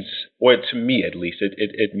 means, or to me at least,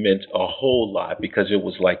 it meant a whole lot, because it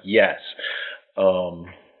was like, yes,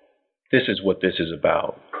 this is what this is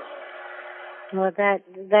about. Well, that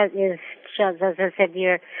is, as I said,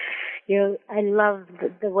 I love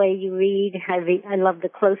the way you read. I love the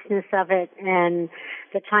closeness of it, and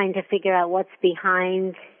the trying to figure out what's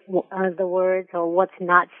behind the words, or what's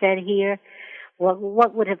not said here.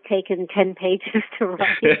 What would have taken 10 pages to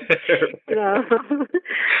write?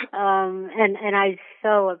 And I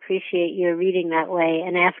so appreciate your reading that way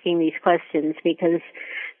and asking these questions, because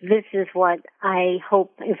this is what I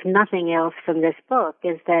hope, if nothing else from this book,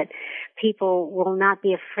 is that people will not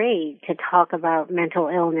be afraid to talk about mental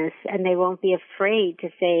illness, and they won't be afraid to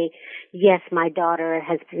say, yes, my daughter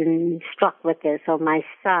has been struck with this, or my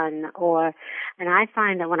son, and I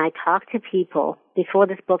find that when I talk to people, before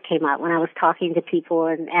this book came out, when I was talking to people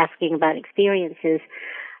and asking about experiences,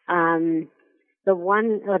 the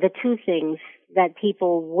one or the two things that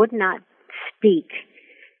people would not speak.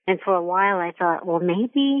 And for a while I thought, well,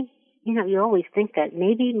 maybe, you always think that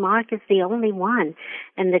maybe Mark is the only one.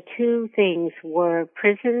 And the two things were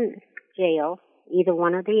prison, jail, either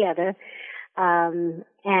one or the other, and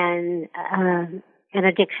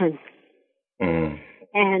addiction.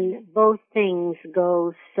 And both things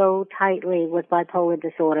go so tightly with bipolar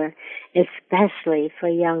disorder, especially for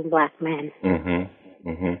young black men.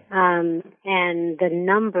 And the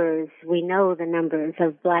numbers, we know the numbers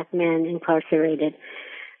of black men incarcerated.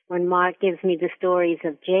 When Mark gives me the stories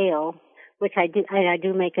of jail, which I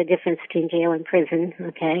do make a difference between jail and prison,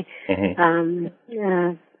 okay?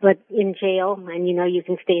 But in jail, and you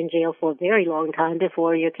can stay in jail for a very long time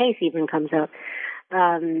before your case even comes up.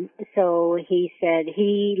 So he said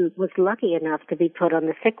he was lucky enough to be put on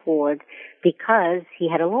the sick ward because he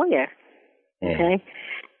had a lawyer. Okay.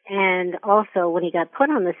 And also when he got put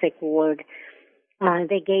on the sick ward,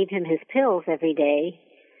 they gave him his pills every day.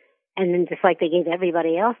 And then just like they gave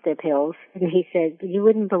everybody else their pills. And he said, you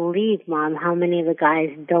wouldn't believe, Mom, how many of the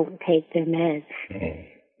guys don't take their meds.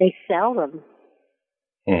 They sell them.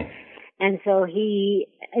 And so he,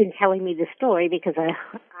 in telling me the story, because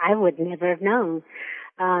I would never have known,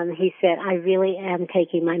 he said, I really am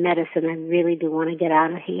taking my medicine. I really do want to get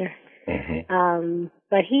out of here.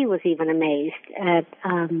 But he was even amazed at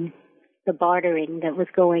the bartering that was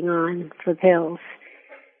going on for pills.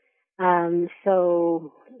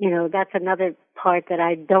 So, that's another part that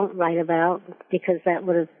I don't write about because that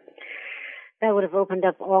would have opened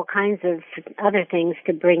up all kinds of other things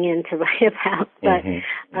to bring in to write about. But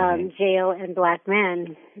jail and black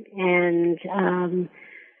men and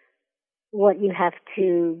what you have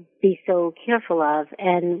to be so careful of.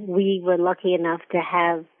 And we were lucky enough to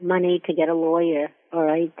have money to get a lawyer, all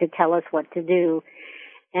right, to tell us what to do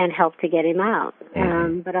and help to get him out.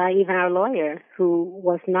 But even our lawyer, who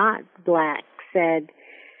was not black, said,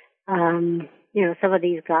 some of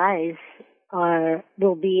these guys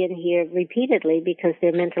will be in here repeatedly because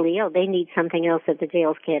they're mentally ill. They need something else that the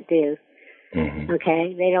jails can't do.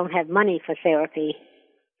 Okay? They don't have money for therapy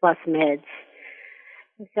plus meds.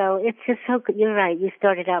 So it's just you're right. You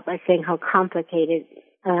started out by saying how complicated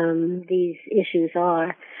these issues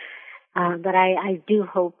are. But I do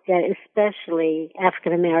hope that especially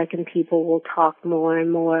African American people will talk more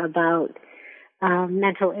and more about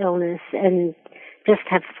mental illness and just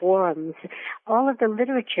have forums. All of the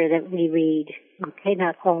literature that we read, okay,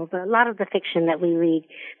 not all, but a lot of the fiction that we read,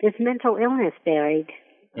 there's mental illness buried.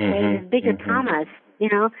 Okay, there's Bigger Thomas.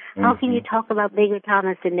 How can you talk about Bigger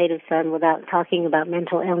Thomas in Native Son without talking about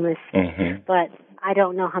mental illness? But I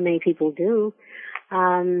don't know how many people do.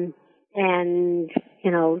 And,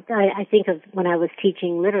 I think of when I was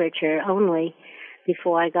teaching literature only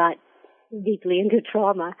before I got deeply into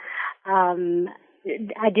trauma,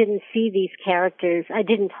 I didn't see these characters. I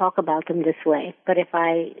didn't talk about them this way. But if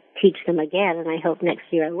I teach them again, and I hope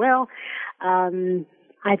next year I will,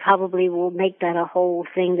 I probably will make that a whole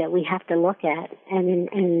thing that we have to look at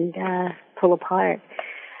and pull apart.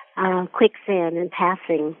 Quicksand and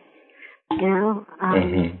passing,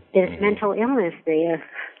 there's mental illness there.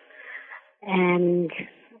 And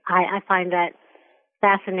I find that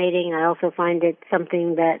fascinating. I also find it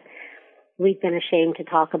something that we've been ashamed to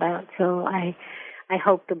talk about. So I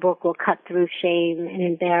hope the book will cut through shame and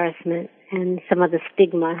embarrassment and some of the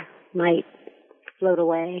stigma might float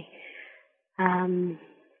away.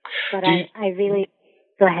 But I really,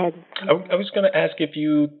 go ahead. I was going to ask if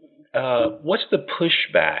you, what's the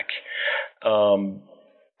pushback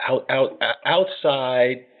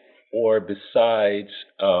outside or besides,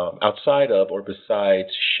 outside of or besides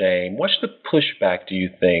shame? What's the pushback, do you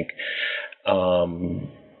think,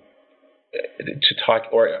 to talk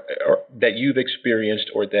or that you've experienced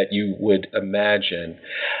or that you would imagine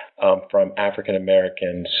from African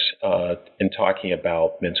Americans in talking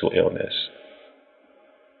about mental illness?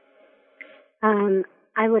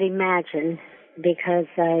 I would imagine, because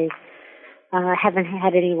I haven't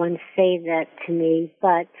had anyone say that to me.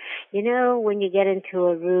 But, when you get into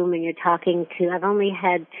a room and you're talking to, I've only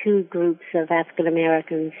had 2 groups of African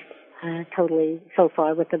Americans totally so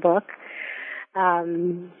far with the book.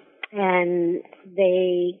 And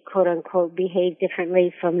they, quote unquote, behave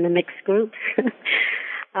differently from the mixed groups.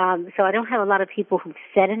 So I don't have a lot of people who've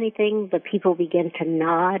said anything, but people begin to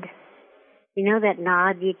nod. You know that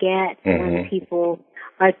nod you get when people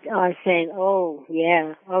are saying, oh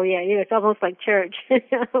yeah, it's almost like church,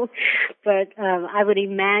 But I would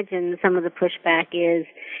imagine some of the pushback is,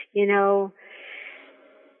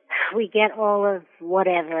 we get all of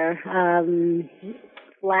whatever,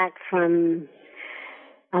 flack from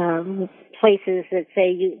places that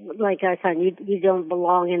say, like our son, you don't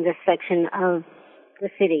belong in this section of the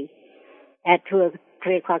city at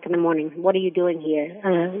 3 o'clock in the morning. What are you doing here?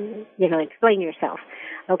 Explain yourself.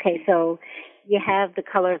 Okay, so you have the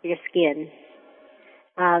color of your skin.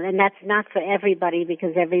 And that's not for everybody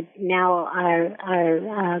because now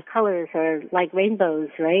our colors are like rainbows,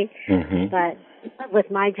 right? Mm-hmm. But with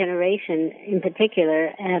my generation in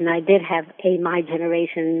particular, and I did have a My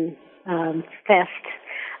Generation fest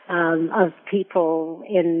of people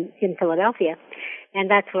in Philadelphia, and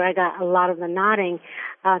that's where I got a lot of the nodding,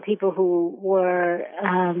 people who were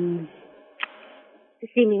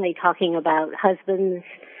seemingly talking about husbands,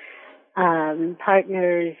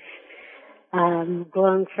 partners,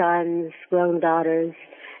 grown sons, grown daughters,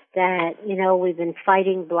 that, we've been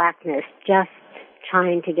fighting blackness, just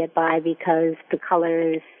trying to get by because the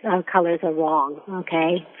colors are wrong,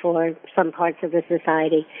 okay, for some parts of the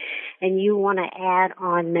society. And you want to add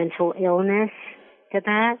on mental illness to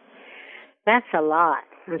that? That's a lot,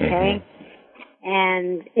 okay? Mm-hmm.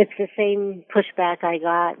 And it's the same pushback I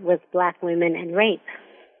got with black women and rape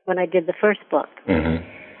when I did the first book. Mm-hmm.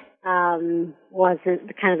 Was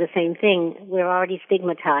kind of the same thing. We're already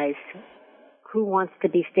stigmatized. Who wants to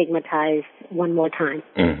be stigmatized one more time?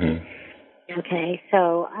 Mm-hmm. Okay,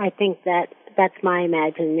 so I think that's my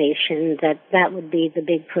imagination, that would be the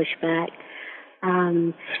big pushback.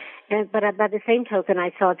 But by the same token,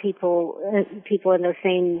 I saw people in those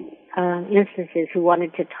same instances who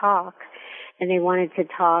wanted to talk, and they wanted to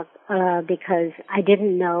talk because I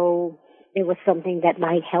didn't know it was something that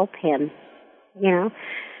might help him,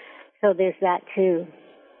 So there's that too.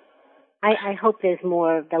 I hope there's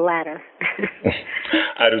more of the latter.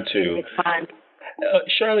 I do too. It's fun.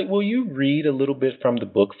 Charlotte, will you read a little bit from the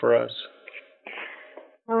book for us?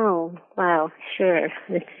 Oh, wow, sure.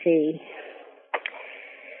 Let's see.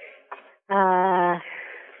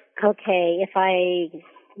 Okay,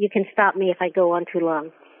 you can stop me if I go on too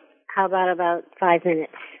long. How about 5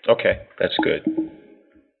 minutes? Okay, that's good.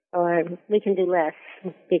 Or we can do less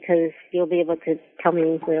because you'll be able to tell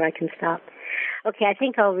me where I can stop. Okay, I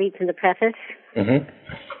think I'll read from the preface. Mm-hmm.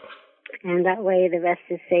 And that way the rest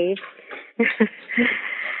is saved.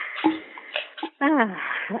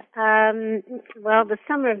 Well, the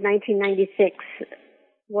summer of 1996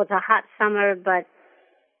 was a hot summer, but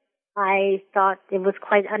I thought it was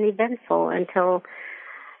quite uneventful until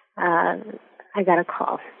I got a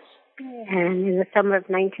call. And in the summer of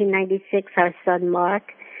 1996, our son Mark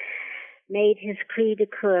made his cri de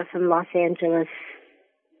coeur from Los Angeles.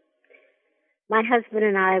 My husband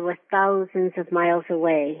and I were thousands of miles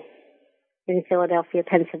away in Philadelphia,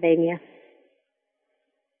 Pennsylvania.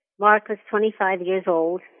 Mark was 25 years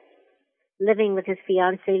old, living with his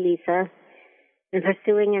fiancée Lisa, and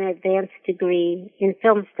pursuing an advanced degree in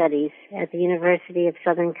film studies at the University of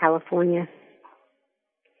Southern California.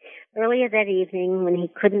 Earlier that evening, when he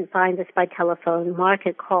couldn't find us by telephone, Mark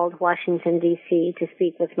had called Washington, D.C. to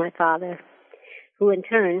speak with my father, who in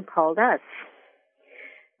turn called us.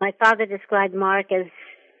 My father described Mark as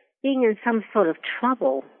being in some sort of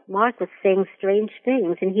trouble. Mark was saying strange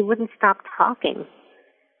things, and he wouldn't stop talking.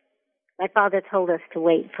 My father told us to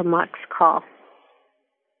wait for Mark's call.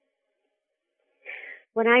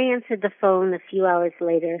 When I answered the phone a few hours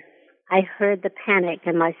later, I heard the panic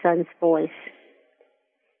in my son's voice.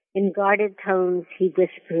 In guarded tones, he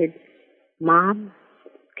whispered, "Mom,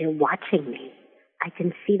 they're watching me. I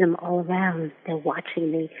can see them all around. They're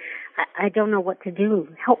watching me. I don't know what to do.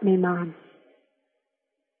 Help me, Mom."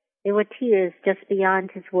 There were tears just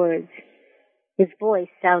beyond his words. His voice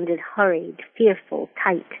sounded hurried, fearful,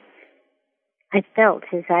 tight. I felt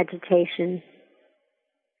his agitation.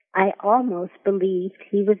 I almost believed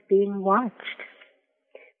he was being watched.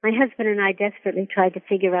 My husband and I desperately tried to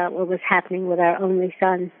figure out what was happening with our only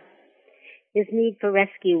son. His need for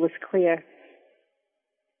rescue was clear.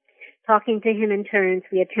 Talking to him in turns,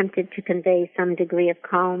 we attempted to convey some degree of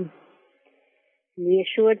calm. We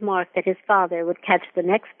assured Mark that his father would catch the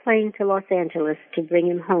next plane to Los Angeles to bring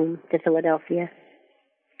him home to Philadelphia.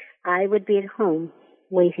 I would be at home,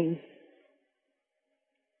 waiting.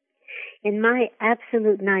 In my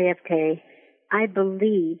absolute naivete, I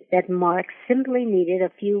believed that Mark simply needed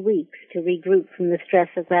a few weeks to regroup from the stress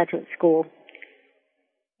of graduate school.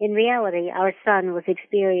 In reality, our son was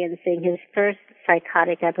experiencing his first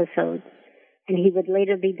psychotic episode, and he would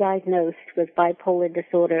later be diagnosed with bipolar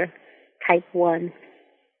disorder, type 1.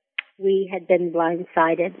 We had been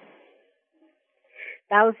blindsided.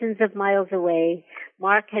 Thousands of miles away,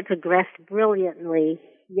 Mark had progressed brilliantly,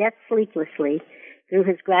 yet sleeplessly, through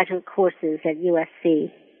his graduate courses at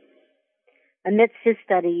USC. Amidst his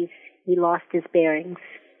studies, he lost his bearings.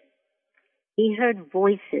 He heard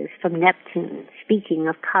voices from Neptune speaking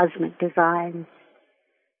of cosmic design,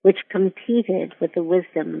 which competed with the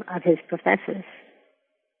wisdom of his professors.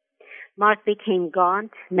 Mark became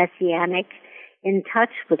gaunt, messianic, in touch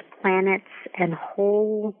with planets and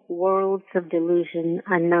whole worlds of delusion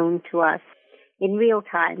unknown to us. In real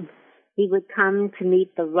time, he would come to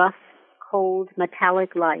meet the rough, cold,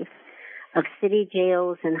 metallic life of city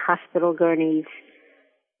jails and hospital gurneys,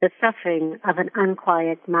 the suffering of an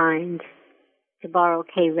unquiet mind, to borrow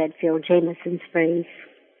Kay Redfield Jamison's phrase.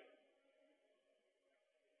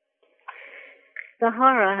 The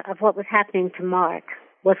horror of what was happening to Mark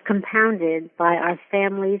was compounded by our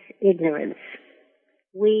family's ignorance.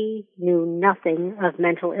 We knew nothing of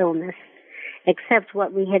mental illness, except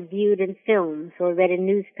what we had viewed in films or read in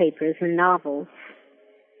newspapers and novels.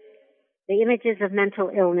 The images of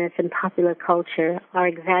mental illness in popular culture are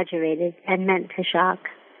exaggerated and meant to shock.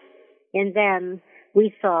 In them,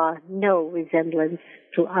 we saw no resemblance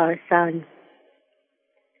to our son.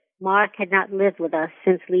 Mark had not lived with us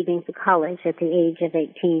since leaving for college at the age of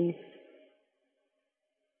 18.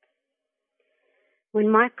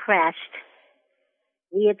 When Mark crashed,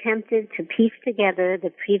 we attempted to piece together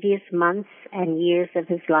the previous months and years of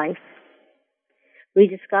his life. We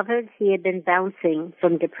discovered he had been bouncing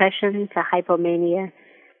from depression to hypomania,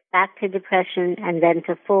 back to depression, and then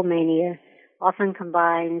to full mania, often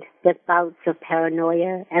combined with bouts of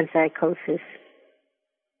paranoia and psychosis.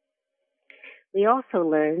 We also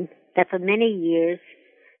learned that for many years,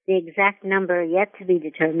 the exact number yet to be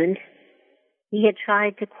determined, he had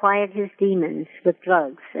tried to quiet his demons with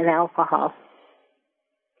drugs and alcohol.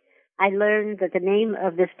 I learned that the name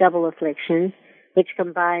of this double affliction, which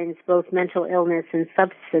combines both mental illness and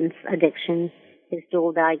substance addiction, is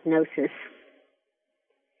dual diagnosis.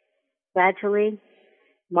 Gradually,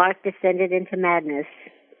 Mark descended into madness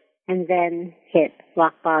and then hit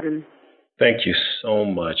rock bottom. Thank you so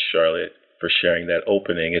much, Charlotte, for sharing that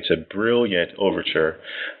opening. It's a brilliant overture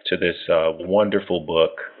to this wonderful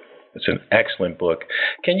book. It's an excellent book.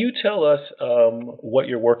 Can you tell us what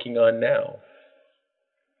you're working on now?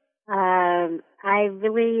 I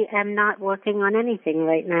really am not working on anything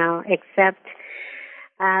right now except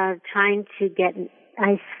trying to get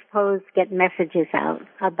messages out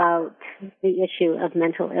about the issue of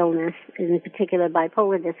mental illness, in particular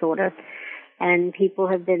bipolar disorder. And people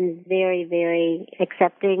have been very, very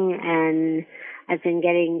accepting, and I've been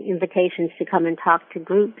getting invitations to come and talk to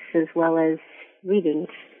groups as well as readings.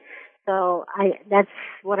 So that's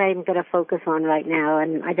what I'm going to focus on right now,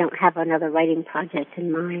 and I don't have another writing project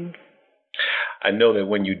in mind. I know that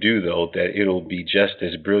when you do, though, that it'll be just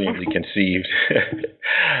as brilliantly conceived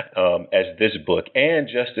as this book, and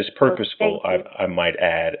just as purposeful, I might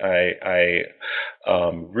add. I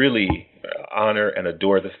really honor and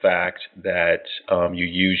adore the fact that you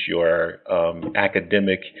use your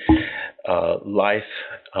academic life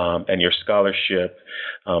and your scholarship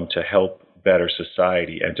to help better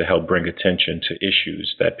society and to help bring attention to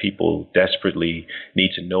issues that people desperately need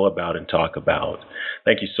to know about and talk about.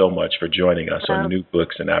 Thank you so much for joining us on New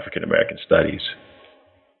Books in African American Studies.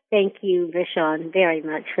 Thank you, Vishon, very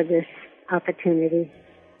much for this opportunity.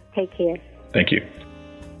 Take care. Thank you.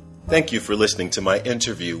 Thank you for listening to my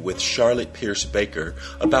interview with Charlotte Pierce Baker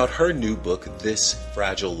about her new book, This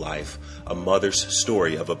Fragile Life, A Mother's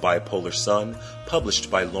Story of a Bipolar Son, published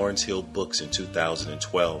by Lawrence Hill Books in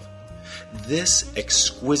 2012. This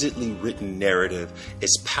exquisitely written narrative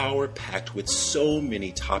is power-packed with so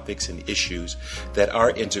many topics and issues that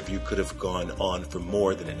our interview could have gone on for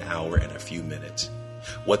more than an hour and a few minutes.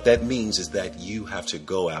 What that means is that you have to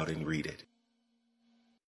go out and read it.